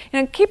place.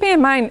 Keeping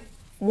in mind,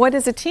 what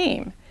is a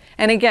team?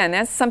 And again,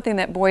 that's something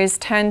that boys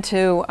tend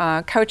to,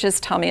 coaches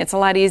tell me, it's a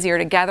lot easier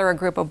to gather a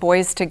group of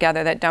boys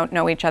together that don't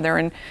know each other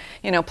and,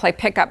 play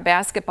pickup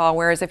basketball.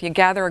 Whereas if you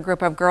gather a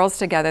group of girls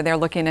together, they're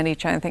looking at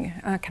each other and thinking,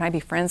 can I be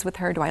friends with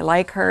her? Do I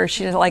like her?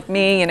 She's like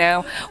me,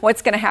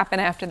 what's going to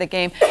happen after the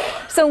game?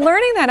 So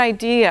learning that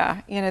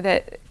idea,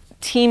 that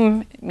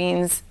team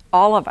means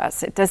all of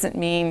us. It doesn't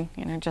mean,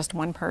 just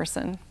one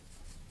person.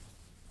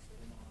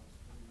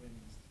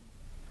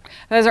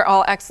 Those are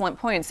all excellent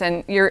points,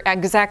 and you're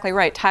exactly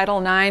right. Title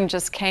IX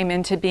just came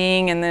into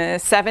being in the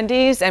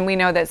 70s, and we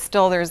know that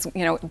still there's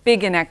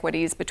big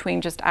inequities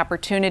between just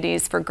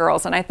opportunities for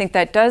girls, and I think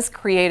that does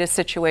create a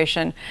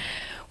situation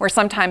where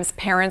sometimes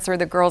parents or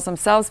the girls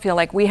themselves feel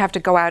like we have to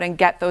go out and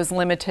get those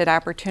limited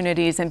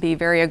opportunities and be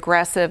very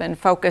aggressive and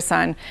focus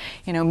on,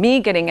 me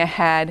getting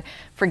ahead,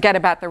 forget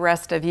about the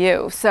rest of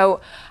you. So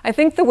I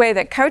think the way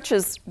that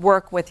coaches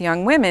work with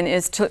young women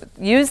is to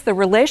use the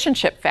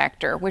relationship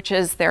factor, which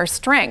is their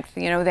strength.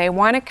 They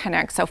want to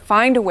connect. So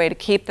find a way to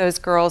keep those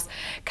girls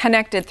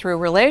connected through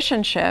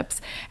relationships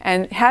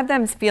and have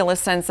them feel a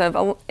sense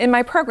of, in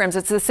my programs,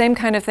 it's the same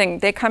kind of thing.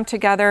 They come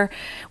together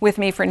with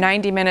me for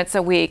 90 minutes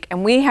a week,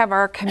 and we have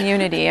our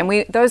community,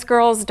 and those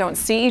girls don't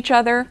see each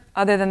other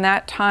other than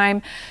that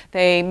time.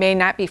 They may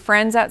not be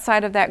friends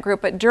outside of that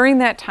group, but during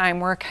that time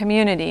we're a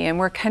community and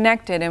we're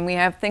connected and we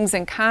have things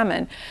in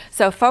common.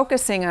 So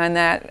focusing on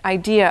that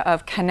idea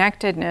of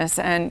connectedness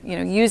and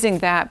using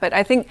that. But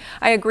I think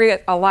I agree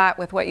a lot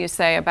with what you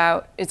say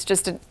about it's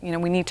just we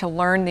need to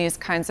learn these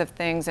kinds of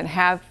things and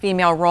have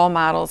female role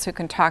models who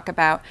can talk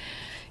about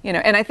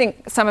and I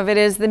think some of it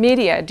is the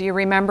media. Do you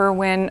remember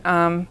when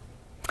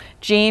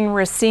Jean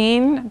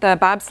Racine, the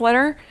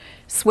bobsledder,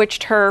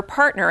 switched her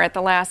partner at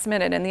the last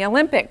minute in the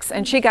Olympics,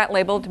 and she got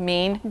labeled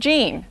Mean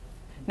Jean.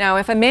 Now,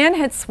 if a man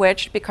had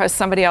switched because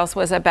somebody else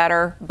was a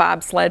better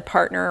bobsled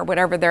partner or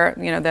whatever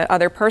the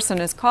other person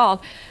is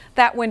called,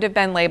 that wouldn't have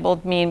been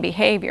labeled mean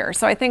behavior.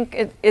 So I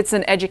think it's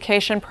an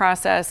education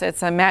process,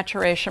 it's a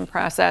maturation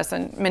process,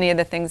 and many of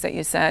the things that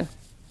you said.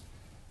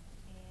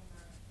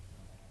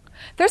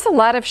 There's a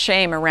lot of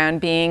shame around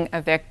being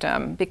a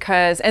victim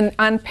and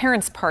on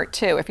parents' part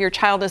too. If your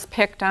child is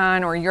picked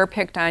on or you're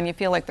picked on, you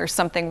feel like there's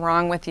something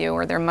wrong with you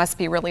or there must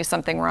be really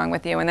something wrong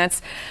with you. And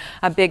that's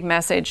a big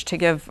message to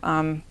give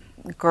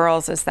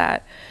girls is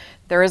that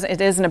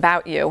it isn't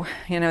about you.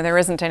 There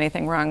isn't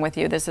anything wrong with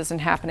you. This isn't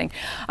happening.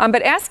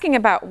 But asking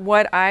about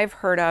what I've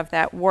heard of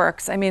that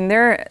works, I mean,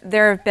 there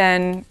have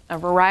been a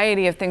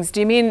variety of things.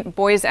 Do you mean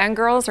boys and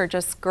girls or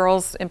just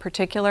girls in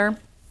particular?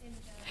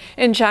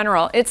 In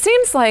general, it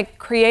seems like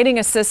creating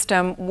a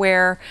system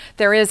where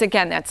there is,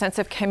 again, that sense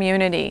of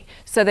community,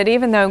 so that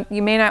even though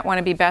you may not want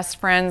to be best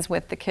friends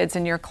with the kids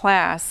in your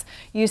class,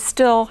 you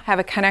still have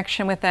a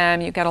connection with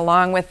them, you get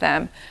along with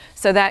them.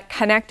 So that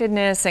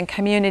connectedness and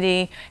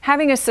community,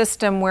 having a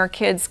system where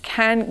kids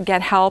can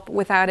get help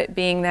without it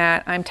being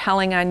that I'm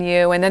telling on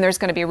you, and then there's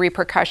going to be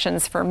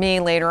repercussions for me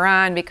later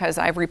on because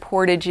I've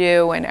reported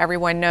you and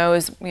everyone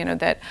knows,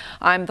 that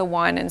I'm the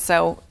one, and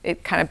so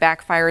it kind of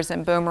backfires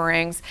and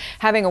boomerangs.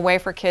 Having a way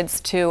for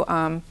kids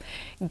to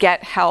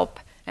get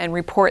help and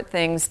report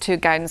things to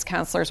guidance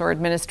counselors or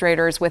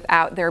administrators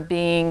without there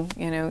being,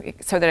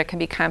 so that it can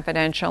be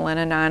confidential and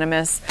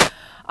anonymous.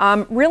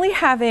 Really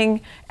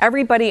having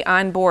everybody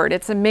on board.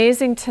 It's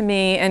amazing to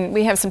me, and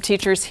we have some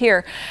teachers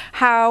here,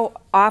 how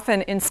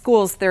often in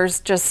schools there's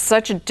just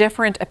such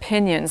different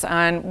opinions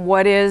on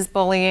what is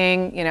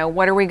bullying,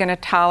 what are we going to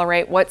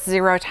tolerate, what's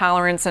zero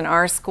tolerance in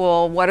our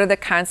school, what are the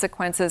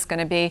consequences going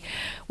to be.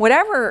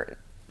 Whatever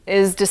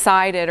is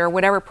decided or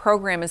whatever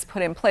program is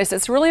put in place,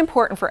 it's really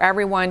important for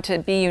everyone to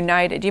be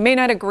united. You may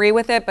not agree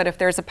with it, but if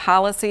there's a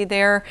policy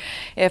there,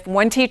 if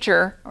one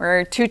teacher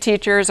or two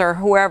teachers or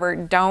whoever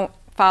don't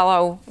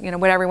follow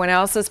what everyone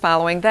else is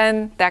following,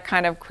 then that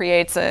kind of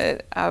creates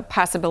a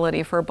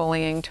possibility for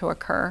bullying to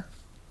occur.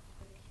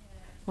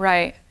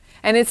 Right.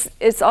 And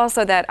it's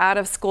also that out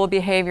of school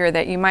behavior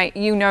that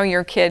you know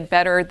your kid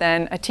better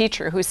than a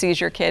teacher who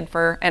sees your kid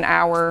for an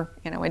hour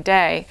a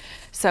day.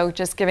 So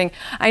just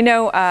I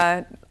know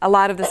a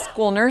lot of the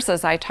school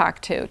nurses I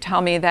talk to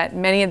tell me that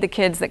many of the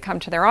kids that come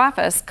to their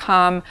office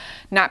come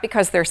not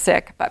because they're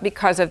sick, but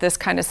because of this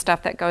kind of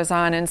stuff that goes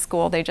on in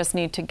school. They just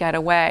need to get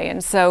away.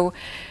 And so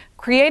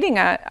creating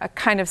a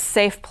kind of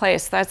safe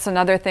place, that's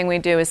another thing we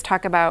do, is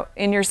talk about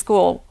in your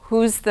school,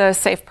 who's the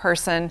safe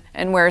person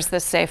and where's the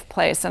safe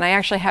place. And I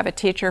actually have a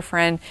teacher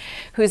friend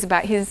he's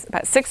about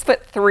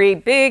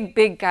 6'3",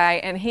 big guy,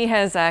 and he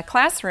has a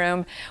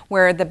classroom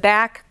where the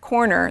back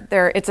corner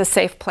there, it's a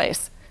safe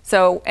place.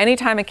 So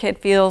anytime a kid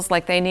feels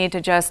like they need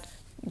to just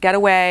get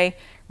away,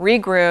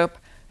 regroup,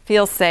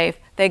 feel safe,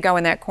 they go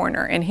in that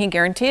corner, and he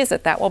guarantees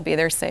that will be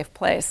their safe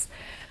place.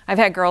 I've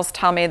had girls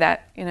tell me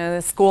that,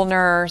 the school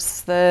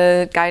nurse,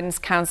 the guidance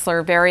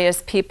counselor,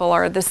 various people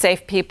are the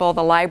safe people,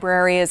 the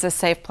library is a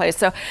safe place.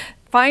 So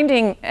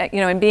finding,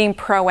 and being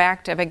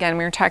proactive, again,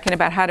 we were talking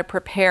about how to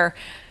prepare.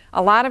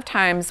 A lot of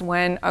times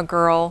when a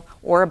girl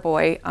or a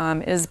boy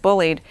is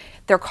bullied,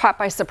 they're caught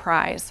by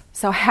surprise.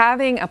 So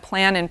having a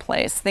plan in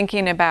place,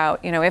 thinking about,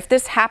 if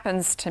this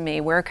happens to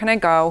me, where can I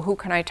go? Who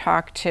can I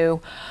talk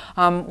to?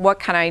 What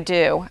can I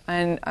do?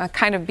 And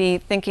kind of be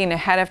thinking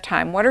ahead of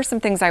time. What are some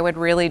things I would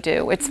really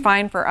do? It's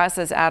fine for us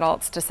as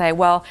adults to say,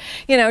 well,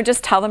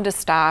 just tell them to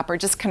stop or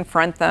just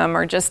confront them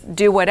or just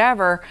do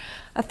whatever.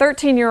 A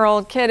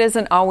 13-year-old kid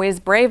isn't always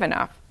brave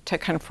enough to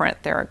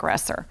confront their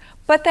aggressor.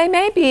 But they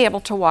may be able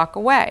to walk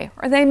away,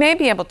 or they may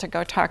be able to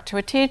go talk to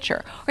a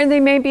teacher, or they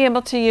may be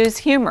able to use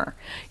humor.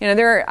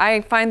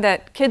 I find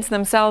that kids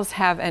themselves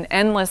have an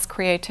endless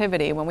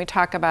creativity when we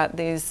talk about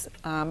these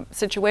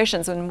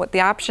situations and what the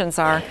options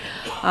are.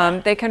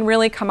 They can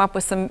really come up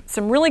with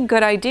some really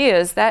good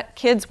ideas that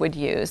kids would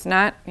use,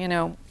 not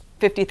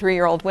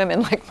 53-year-old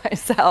women like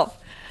myself.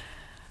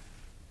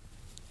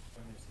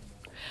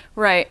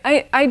 Right.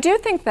 I do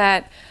think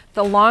that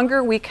the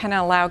longer we can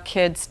allow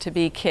kids to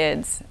be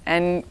kids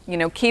and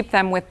keep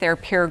them with their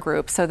peer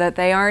group so that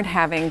they aren't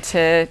having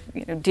to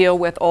deal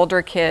with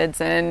older kids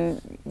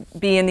and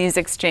be in these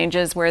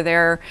exchanges where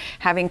they're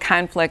having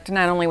conflict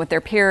not only with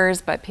their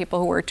peers but people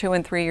who are 2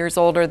 and 3 years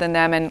older than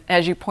them, and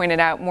as you pointed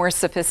out, more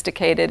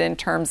sophisticated in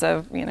terms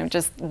of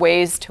just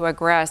ways to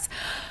aggress.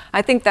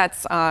 I think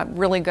that's a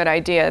really good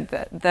idea.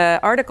 The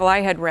article I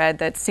had read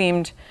that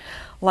seemed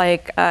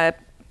like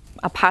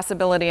a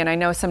possibility, and I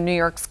know some New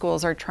York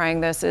schools are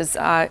trying this, is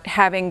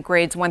having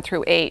grades 1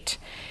 through 8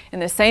 in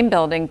the same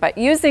building, but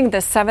using the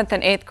 7th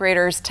and 8th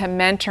graders to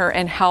mentor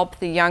and help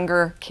the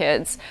younger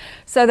kids.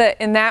 So that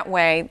in that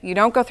way, you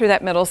don't go through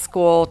that middle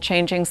school,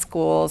 changing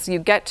schools. You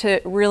get to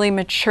really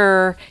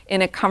mature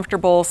in a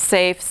comfortable,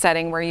 safe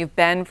setting where you've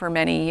been for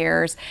many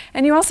years.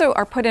 And you also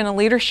are put in a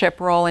leadership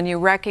role, and you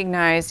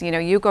recognize,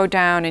 you go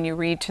down and you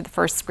read to the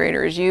first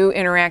graders. You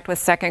interact with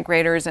second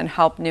graders and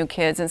help new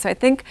kids. And so I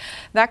think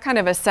that kind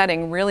of a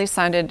setting really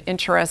sounded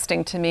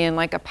interesting to me and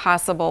like a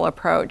possible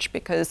approach,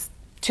 because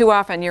too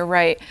often, you're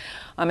right,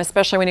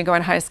 especially when you go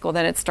in high school,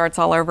 then it starts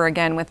all over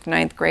again with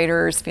 9th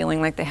graders feeling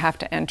like they have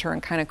to enter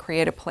and kind of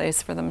create a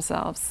place for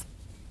themselves.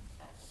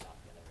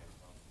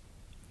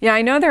 Yeah,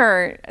 I know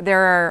there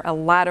are a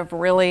lot of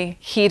really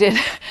heated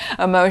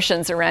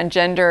emotions around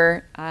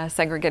gender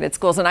segregated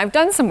schools, and I've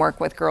done some work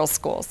with girls'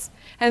 schools.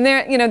 And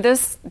there,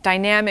 this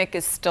dynamic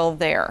is still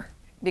there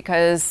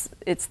because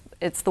it's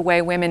the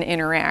way women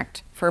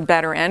interact, for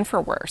better and for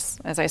worse,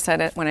 as I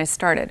said it when I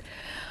started.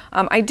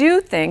 I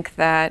do think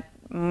that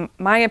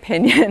my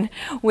opinion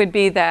would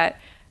be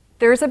that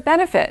there's a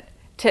benefit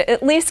to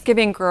at least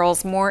giving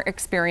girls more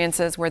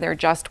experiences where they're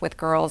just with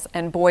girls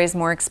and boys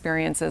more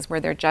experiences where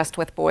they're just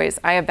with boys.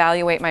 I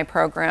evaluate my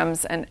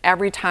programs, and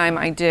every time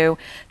I do,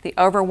 the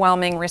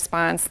overwhelming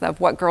response of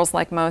what girls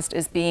like most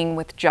is being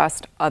with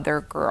just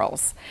other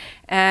girls.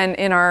 And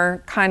in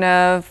our kind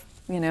of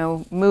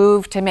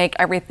move to make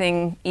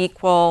everything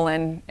equal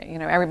and,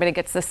 everybody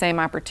gets the same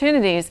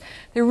opportunities,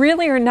 there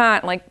really are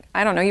not,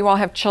 I don't know, you all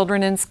have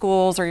children in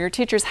schools or your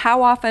teachers.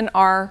 How often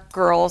are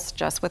girls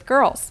just with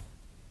girls?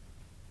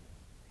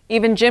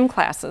 Even gym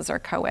classes are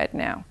co-ed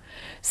now.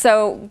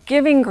 So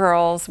giving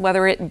girls,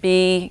 whether it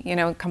be,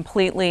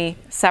 completely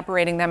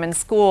separating them in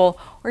school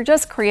or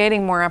just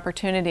creating more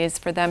opportunities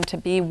for them to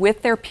be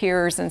with their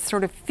peers and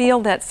sort of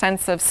feel that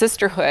sense of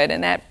sisterhood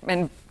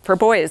and for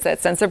boys,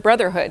 that sense of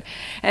brotherhood,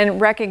 and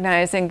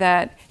recognizing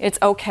that it's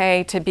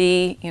okay to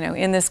be,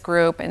 in this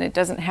group, and it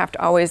doesn't have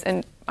to always,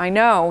 and I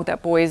know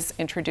that boys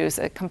introduce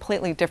a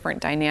completely different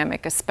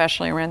dynamic,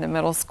 especially around the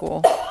middle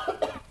school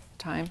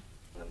time.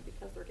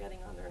 Because they're getting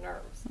on their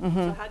nerves. Mm-hmm.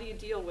 So how do you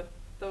deal with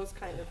those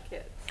kind of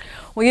kids?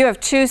 Well, you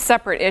have two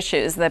separate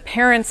issues. The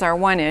parents are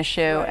one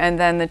issue, right, and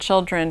then the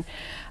children.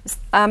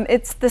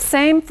 It's the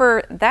same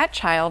for that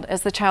child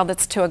as the child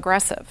that's too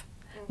aggressive.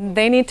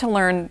 They need to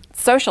learn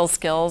social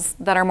skills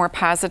that are more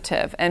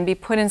positive and be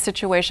put in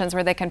situations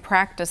where they can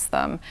practice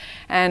them.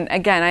 And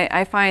again,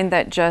 I find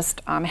that just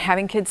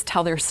having kids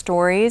tell their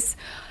stories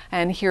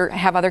and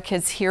have other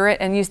kids hear it,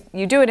 and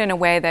you do it in a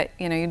way that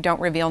you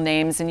don't reveal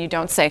names and you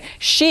don't say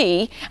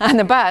she on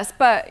the bus,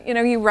 but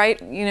you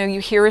write, you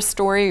hear a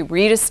story, you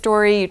read a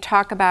story, you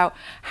talk about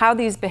how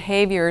these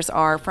behaviors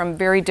are from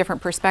very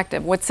different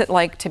perspective. What's it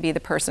like to be the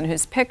person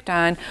who's picked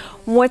on?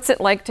 What's it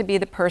like to be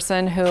the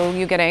person who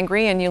you get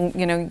angry and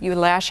you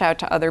lash out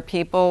to other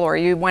people, or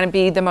you want to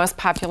be the most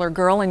popular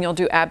girl and you'll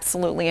do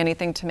absolutely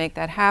anything to make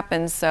that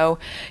happen. So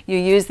you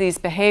use these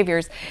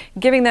behaviors,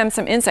 giving them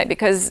some insight,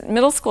 because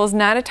middle school is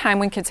not a time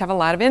when kids have a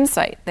lot of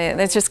insight.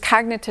 That's just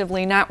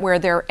cognitively not where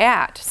they're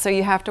at. So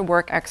you have to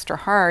work extra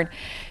hard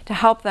to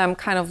help them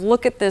kind of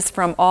look at this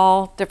from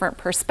all different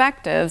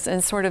perspectives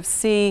and sort of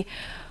see,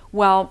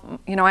 well,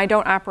 I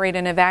don't operate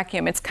in a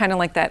vacuum. It's kind of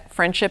like that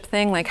friendship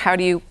thing, like how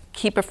do you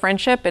keep a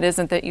friendship? It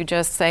isn't that you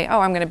just say, oh,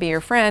 I'm going to be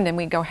your friend and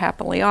we go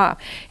happily off.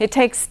 It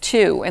takes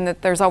two, and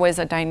that there's always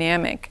a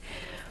dynamic.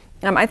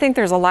 I think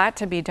there's a lot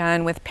to be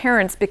done with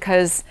parents,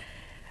 because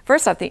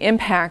first off, the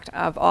impact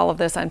of all of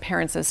this on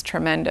parents is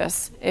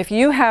tremendous. If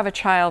you have a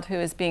child who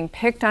is being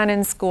picked on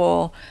in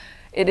school,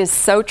 it is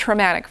so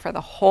traumatic for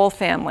the whole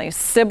family,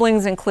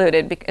 siblings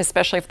included,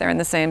 especially if they're in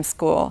the same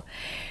school.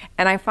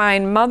 And I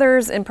find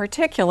mothers in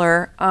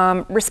particular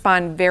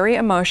respond very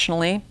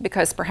emotionally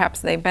because perhaps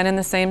they've been in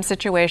the same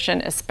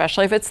situation,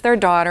 especially if it's their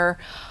daughter.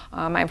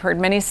 I've heard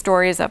many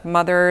stories of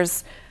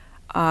mothers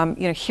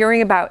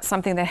hearing about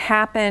something that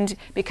happened,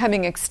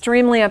 becoming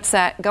extremely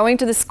upset, going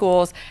to the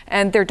schools,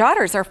 and their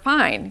daughters are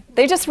fine.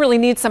 They just really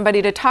need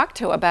somebody to talk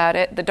to about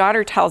it. The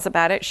daughter tells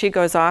about it. She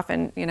goes off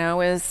and,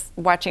 is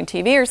watching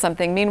TV or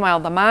something.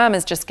 Meanwhile, the mom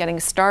is just getting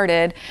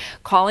started,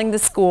 calling the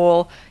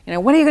school,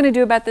 what are you going to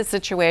do about this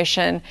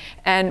situation?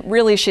 And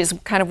really, she's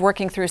kind of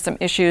working through some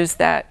issues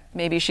that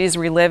maybe she's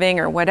reliving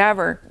or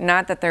whatever.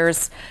 Not that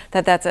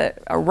that's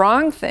a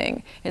wrong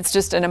thing. It's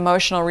just an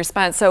emotional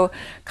response. So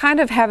kind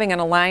of having an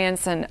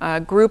alliance and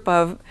a group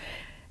of,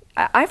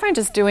 I find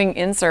just doing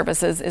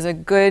in-services is a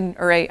good,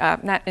 or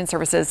not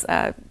in-services,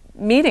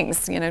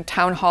 meetings,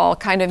 town hall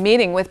kind of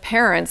meeting with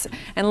parents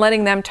and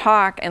letting them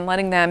talk and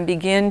letting them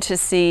begin to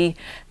see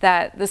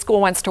that the school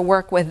wants to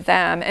work with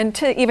them, and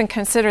to even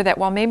consider that,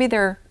 well, maybe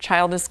their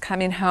child is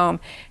coming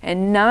home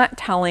and not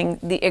telling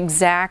the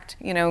exact,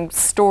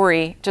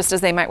 story just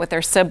as they might with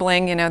their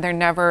sibling. They're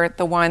never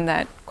the one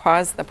that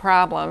caused the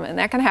problem, and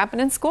that can happen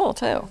in school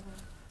too.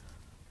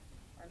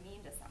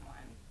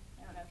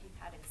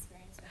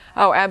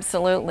 Oh,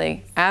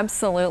 absolutely.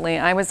 Absolutely.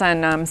 I was on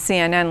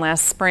CNN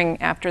last spring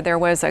after there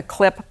was a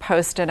clip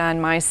posted on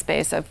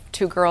MySpace of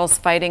two girls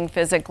fighting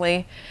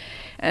physically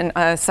and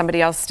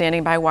somebody else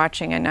standing by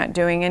watching and not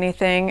doing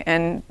anything.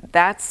 And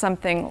that's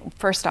something,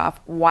 first off,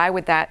 why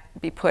would that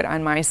be put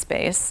on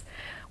MySpace?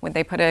 Would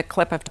they put a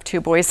clip of two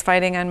boys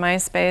fighting on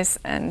MySpace?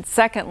 And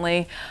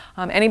secondly,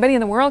 anybody in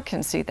the world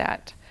can see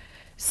that.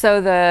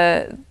 So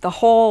the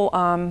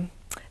whole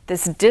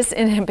this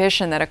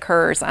disinhibition that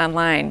occurs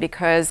online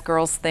because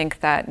girls think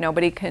that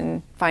nobody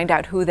can find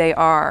out who they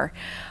are.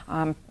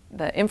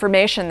 The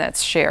information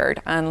that's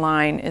shared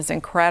online is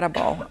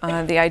incredible.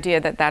 The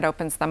idea that that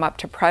opens them up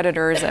to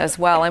predators as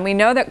well. And we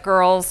know that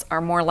girls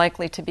are more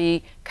likely to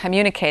be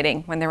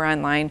communicating when they're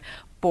online.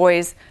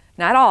 Boys,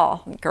 not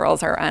all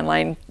girls are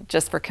online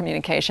just for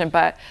communication,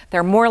 but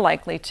they're more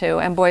likely to,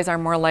 and boys are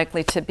more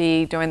likely to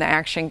be doing the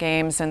action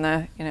games and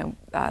the,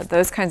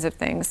 those kinds of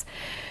things.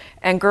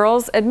 And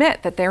girls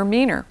admit that they're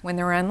meaner when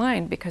they're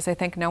online because they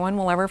think no one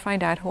will ever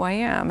find out who I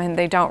am. And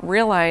they don't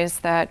realize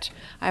that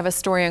I have a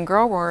story in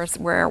Girl Wars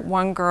where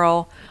one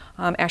girl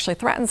actually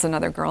threatens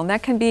another girl. And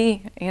that can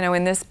be,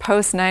 in this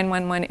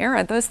post-911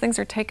 era, those things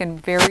are taken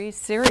very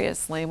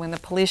seriously. When the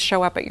police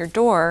show up at your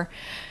door,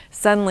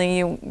 suddenly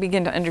you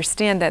begin to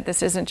understand that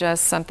this isn't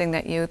just something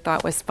that you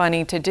thought was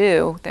funny to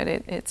do, that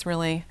it's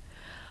really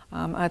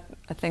a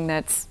thing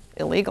that's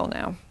illegal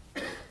now.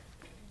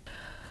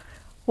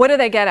 What do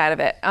they get out of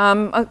it?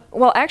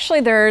 Well,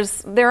 actually,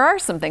 there are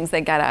some things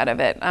they get out of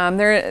it.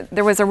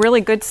 There was a really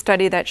good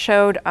study that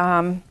showed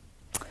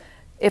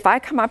if I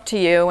come up to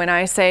you and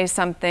I say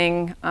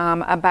something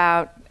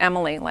about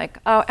Emily, like,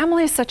 oh,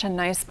 Emily is such a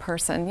nice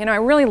person. I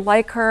really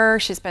like her.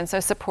 She's been so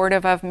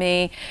supportive of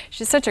me.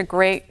 She's such a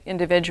great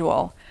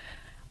individual.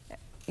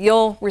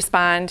 You'll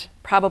respond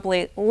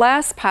probably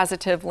less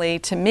positively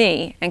to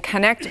me and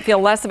feel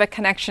less of a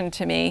connection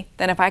to me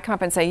than if I come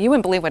up and say, you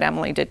wouldn't believe what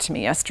Emily did to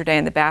me yesterday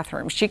in the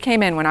bathroom. She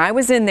came in when I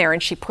was in there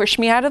and she pushed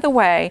me out of the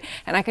way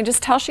and I can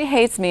just tell she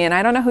hates me and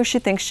I don't know who she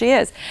thinks she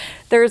is.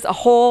 There's a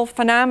whole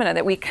phenomena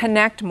that we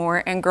connect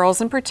more, and girls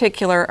in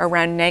particular,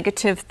 around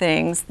negative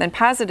things than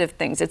positive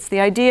things. It's the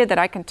idea that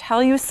I can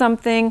tell you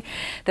something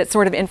that's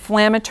sort of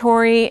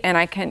inflammatory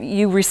and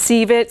you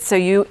receive it, so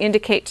you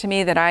indicate to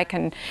me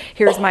that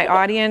here's my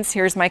audience,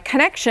 here's my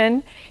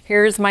connection,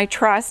 here's my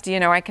trust,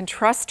 I can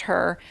trust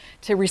her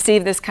to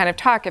receive this kind of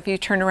talk. If you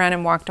turned around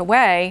and walked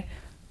away,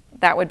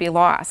 that would be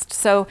lost.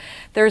 So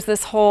there's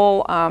this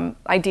whole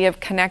idea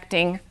of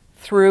connecting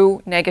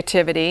through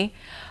negativity.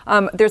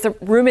 There's a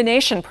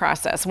rumination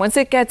process. Once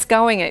it gets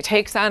going, it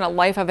takes on a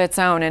life of its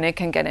own, and it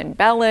can get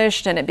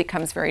embellished and it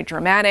becomes very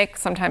dramatic.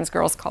 Sometimes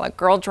girls call it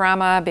girl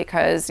drama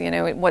because,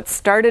 what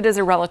started as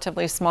a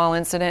relatively small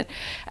incident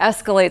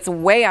escalates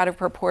way out of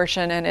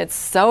proportion, and it's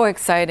so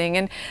exciting.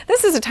 And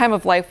this is a time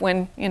of life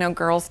when,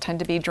 girls tend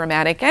to be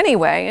dramatic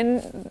anyway.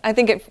 And I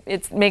think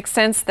it makes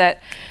sense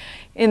that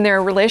in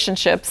their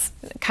relationships,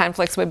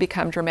 conflicts would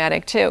become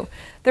dramatic too.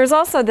 There's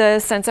also the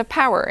sense of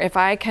power. If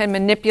I can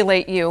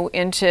manipulate you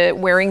into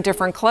wearing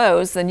different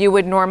clothes than you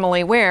would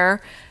normally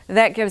wear,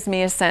 that gives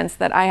me a sense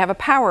that I have a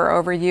power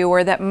over you,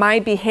 or that my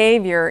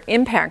behavior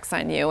impacts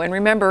on you. And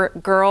remember,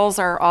 girls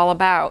are all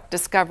about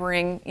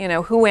discovering,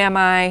 who am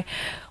I?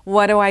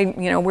 What do I,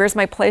 where's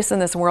my place in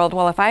this world?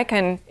 Well, if I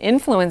can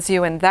influence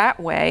you in that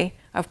way,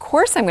 of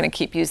course I'm going to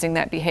keep using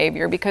that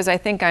behavior because I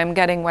think I'm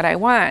getting what I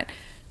want.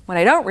 What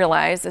I don't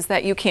realize is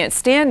that you can't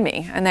stand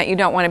me and that you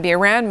don't want to be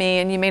around me,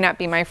 and you may not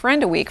be my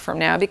friend a week from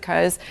now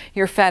because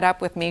you're fed up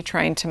with me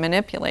trying to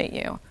manipulate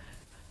you.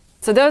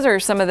 So those are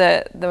some of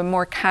the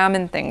more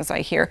common things I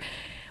hear.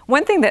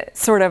 One thing that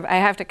sort of, I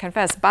have to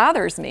confess,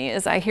 bothers me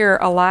is I hear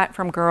a lot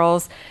from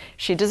girls,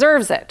 she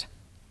deserves it.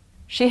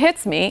 She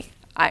hits me.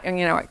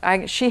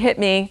 She hit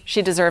me,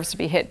 she deserves to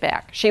be hit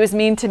back. She was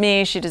mean to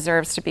me, she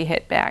deserves to be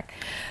hit back.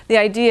 The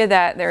idea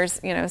that there's,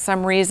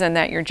 some reason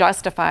that you're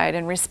justified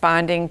in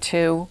responding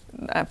to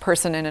a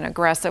person in an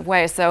aggressive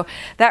way. So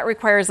that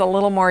requires a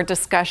little more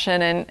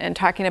discussion and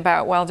talking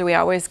about, well, do we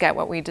always get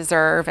what we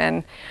deserve?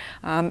 And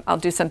I'll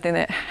do something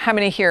that, how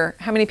many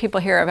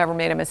people here have ever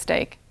made a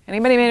mistake?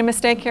 Anybody made a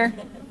mistake here?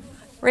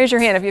 Raise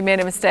your hand if you've made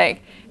a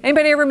mistake.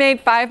 Anybody ever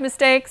made 5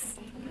 mistakes?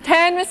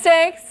 10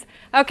 mistakes?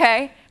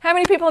 Okay. How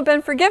many people have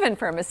been forgiven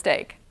for a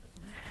mistake?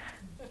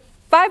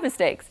 5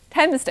 mistakes,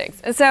 10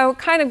 mistakes. And so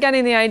kind of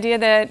getting the idea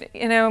that,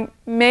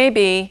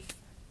 maybe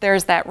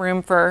there's that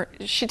room for,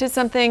 she did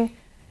something,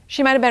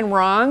 she might have been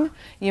wrong,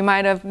 you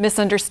might have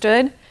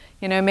misunderstood.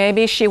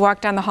 Maybe she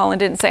walked down the hall and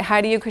didn't say hi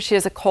to you because she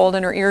has a cold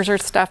and her ears are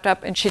stuffed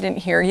up and she didn't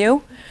hear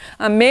you.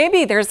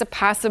 Maybe there's a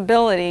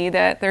possibility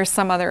that there's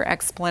some other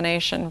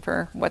explanation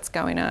for what's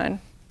going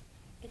on.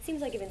 It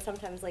seems like even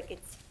sometimes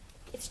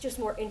it's just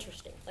more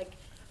interesting. Like,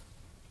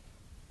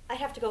 I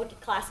have to go to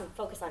class and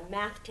focus on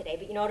math today,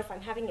 but if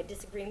I'm having a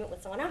disagreement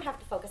with someone, I don't have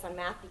to focus on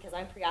math because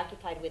I'm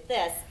preoccupied with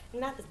this, and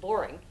math is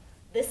boring.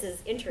 this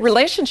is interesting.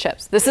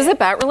 Relationships. This is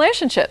about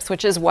relationships,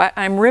 which is what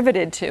I'm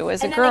riveted to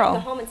as a And then they can girl. go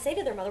home and say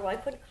to their mother, well, I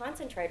couldn't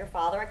concentrate, or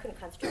father, I couldn't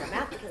concentrate on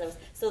math because I was,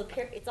 so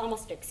it's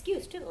almost an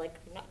excuse too, like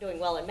I'm not doing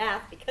well in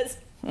math because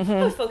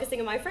I was focusing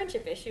on my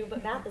friendship issue,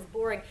 but math is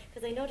boring,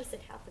 because I notice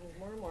it happens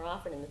more and more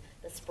often in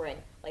the spring.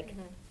 Like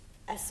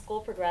as school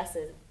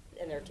progresses,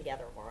 and they're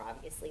together more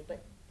obviously,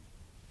 but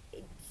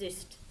it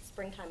just,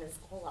 springtime is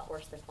a whole lot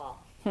worse than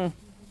fall.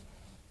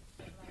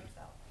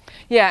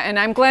 Yeah, and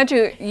I'm glad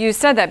you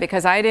said that,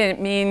 because I didn't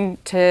mean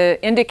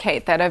to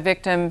indicate that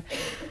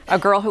a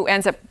girl who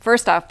ends up,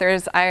 first off,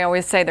 I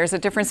always say there's a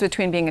difference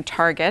between being a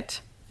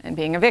target and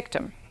being a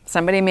victim.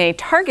 Somebody may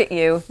target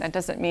you, that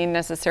doesn't mean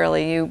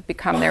necessarily you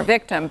become their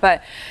victim,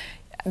 but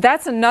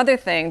that's another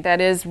thing that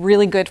is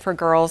really good for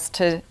girls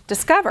to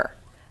discover,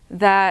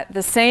 that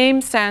the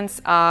same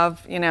sense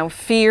of,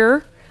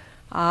 fear,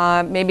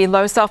 maybe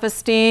low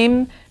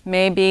self-esteem,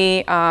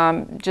 maybe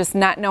just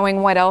not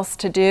knowing what else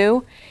to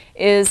do,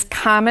 is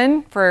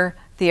common for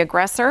the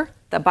aggressor,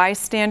 the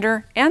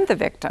bystander, and the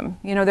victim.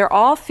 They're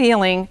all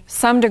feeling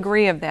some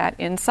degree of that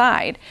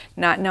inside,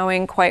 not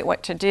knowing quite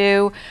what to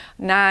do,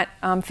 not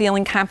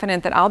feeling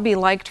confident that I'll be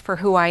liked for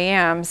who I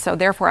am, so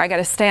therefore I got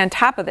to stay on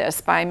top of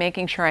this by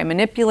making sure I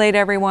manipulate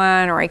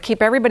everyone or I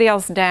keep everybody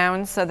else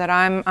down so that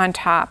I'm on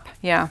top.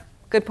 Yeah,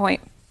 good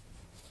point.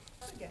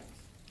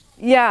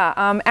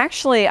 Yeah,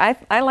 actually,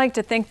 I like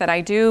to think that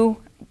I do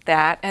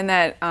that, and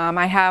that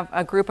I have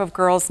a group of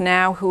girls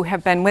now who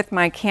have been with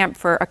my camp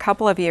for a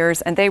couple of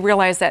years, and they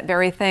realize that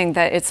very thing,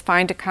 that it's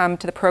fine to come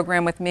to the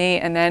program with me,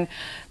 and then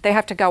they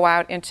have to go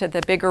out into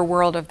the bigger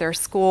world of their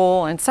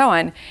school and so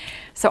on.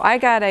 So I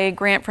got a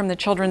grant from the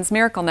Children's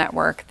Miracle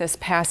Network this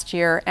past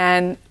year,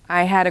 and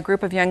I had a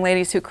group of young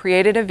ladies who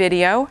created a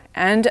video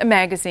and a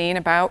magazine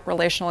about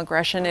relational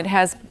aggression. It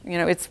has,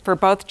 it's for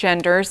both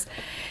genders.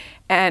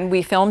 And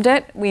we filmed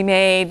it. We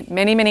made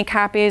many, many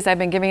copies. I've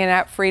been giving it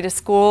out free to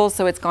schools,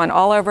 so it's gone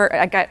all over.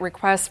 I got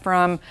requests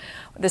from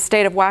the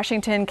state of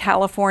Washington,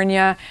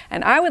 California,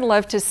 and I would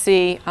love to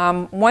see,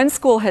 one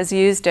school has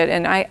used it,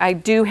 and I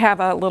do have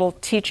a little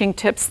teaching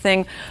tips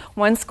thing.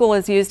 One school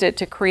has used it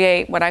to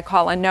create what I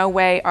call a No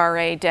Way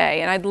RA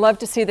Day, and I'd love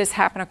to see this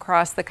happen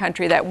across the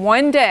country, that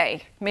one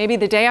day, maybe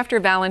the day after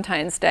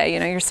Valentine's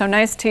Day, you're so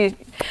nice to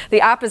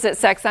the opposite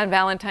sex on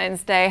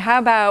Valentine's Day. How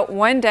about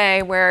one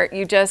day where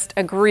you just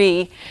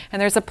agree, and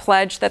there's a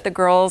pledge that the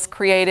girls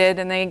created,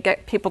 and they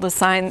get people to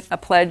sign a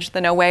pledge, the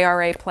No Way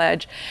RA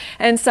pledge.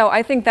 And so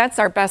I think that's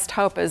our best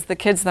hope, is the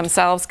kids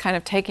themselves kind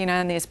of taking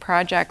on these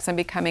projects and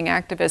becoming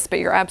activists. But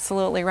you're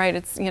absolutely right.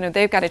 It's,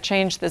 they've got to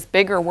change this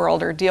bigger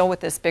world or deal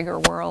with this bigger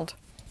world.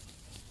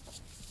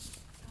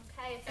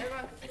 Okay, if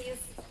everyone could please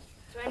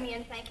join me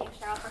in thanking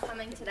Cheryl for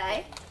coming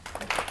today.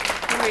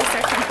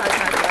 Research and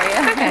partner for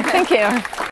you. Okay, thank you.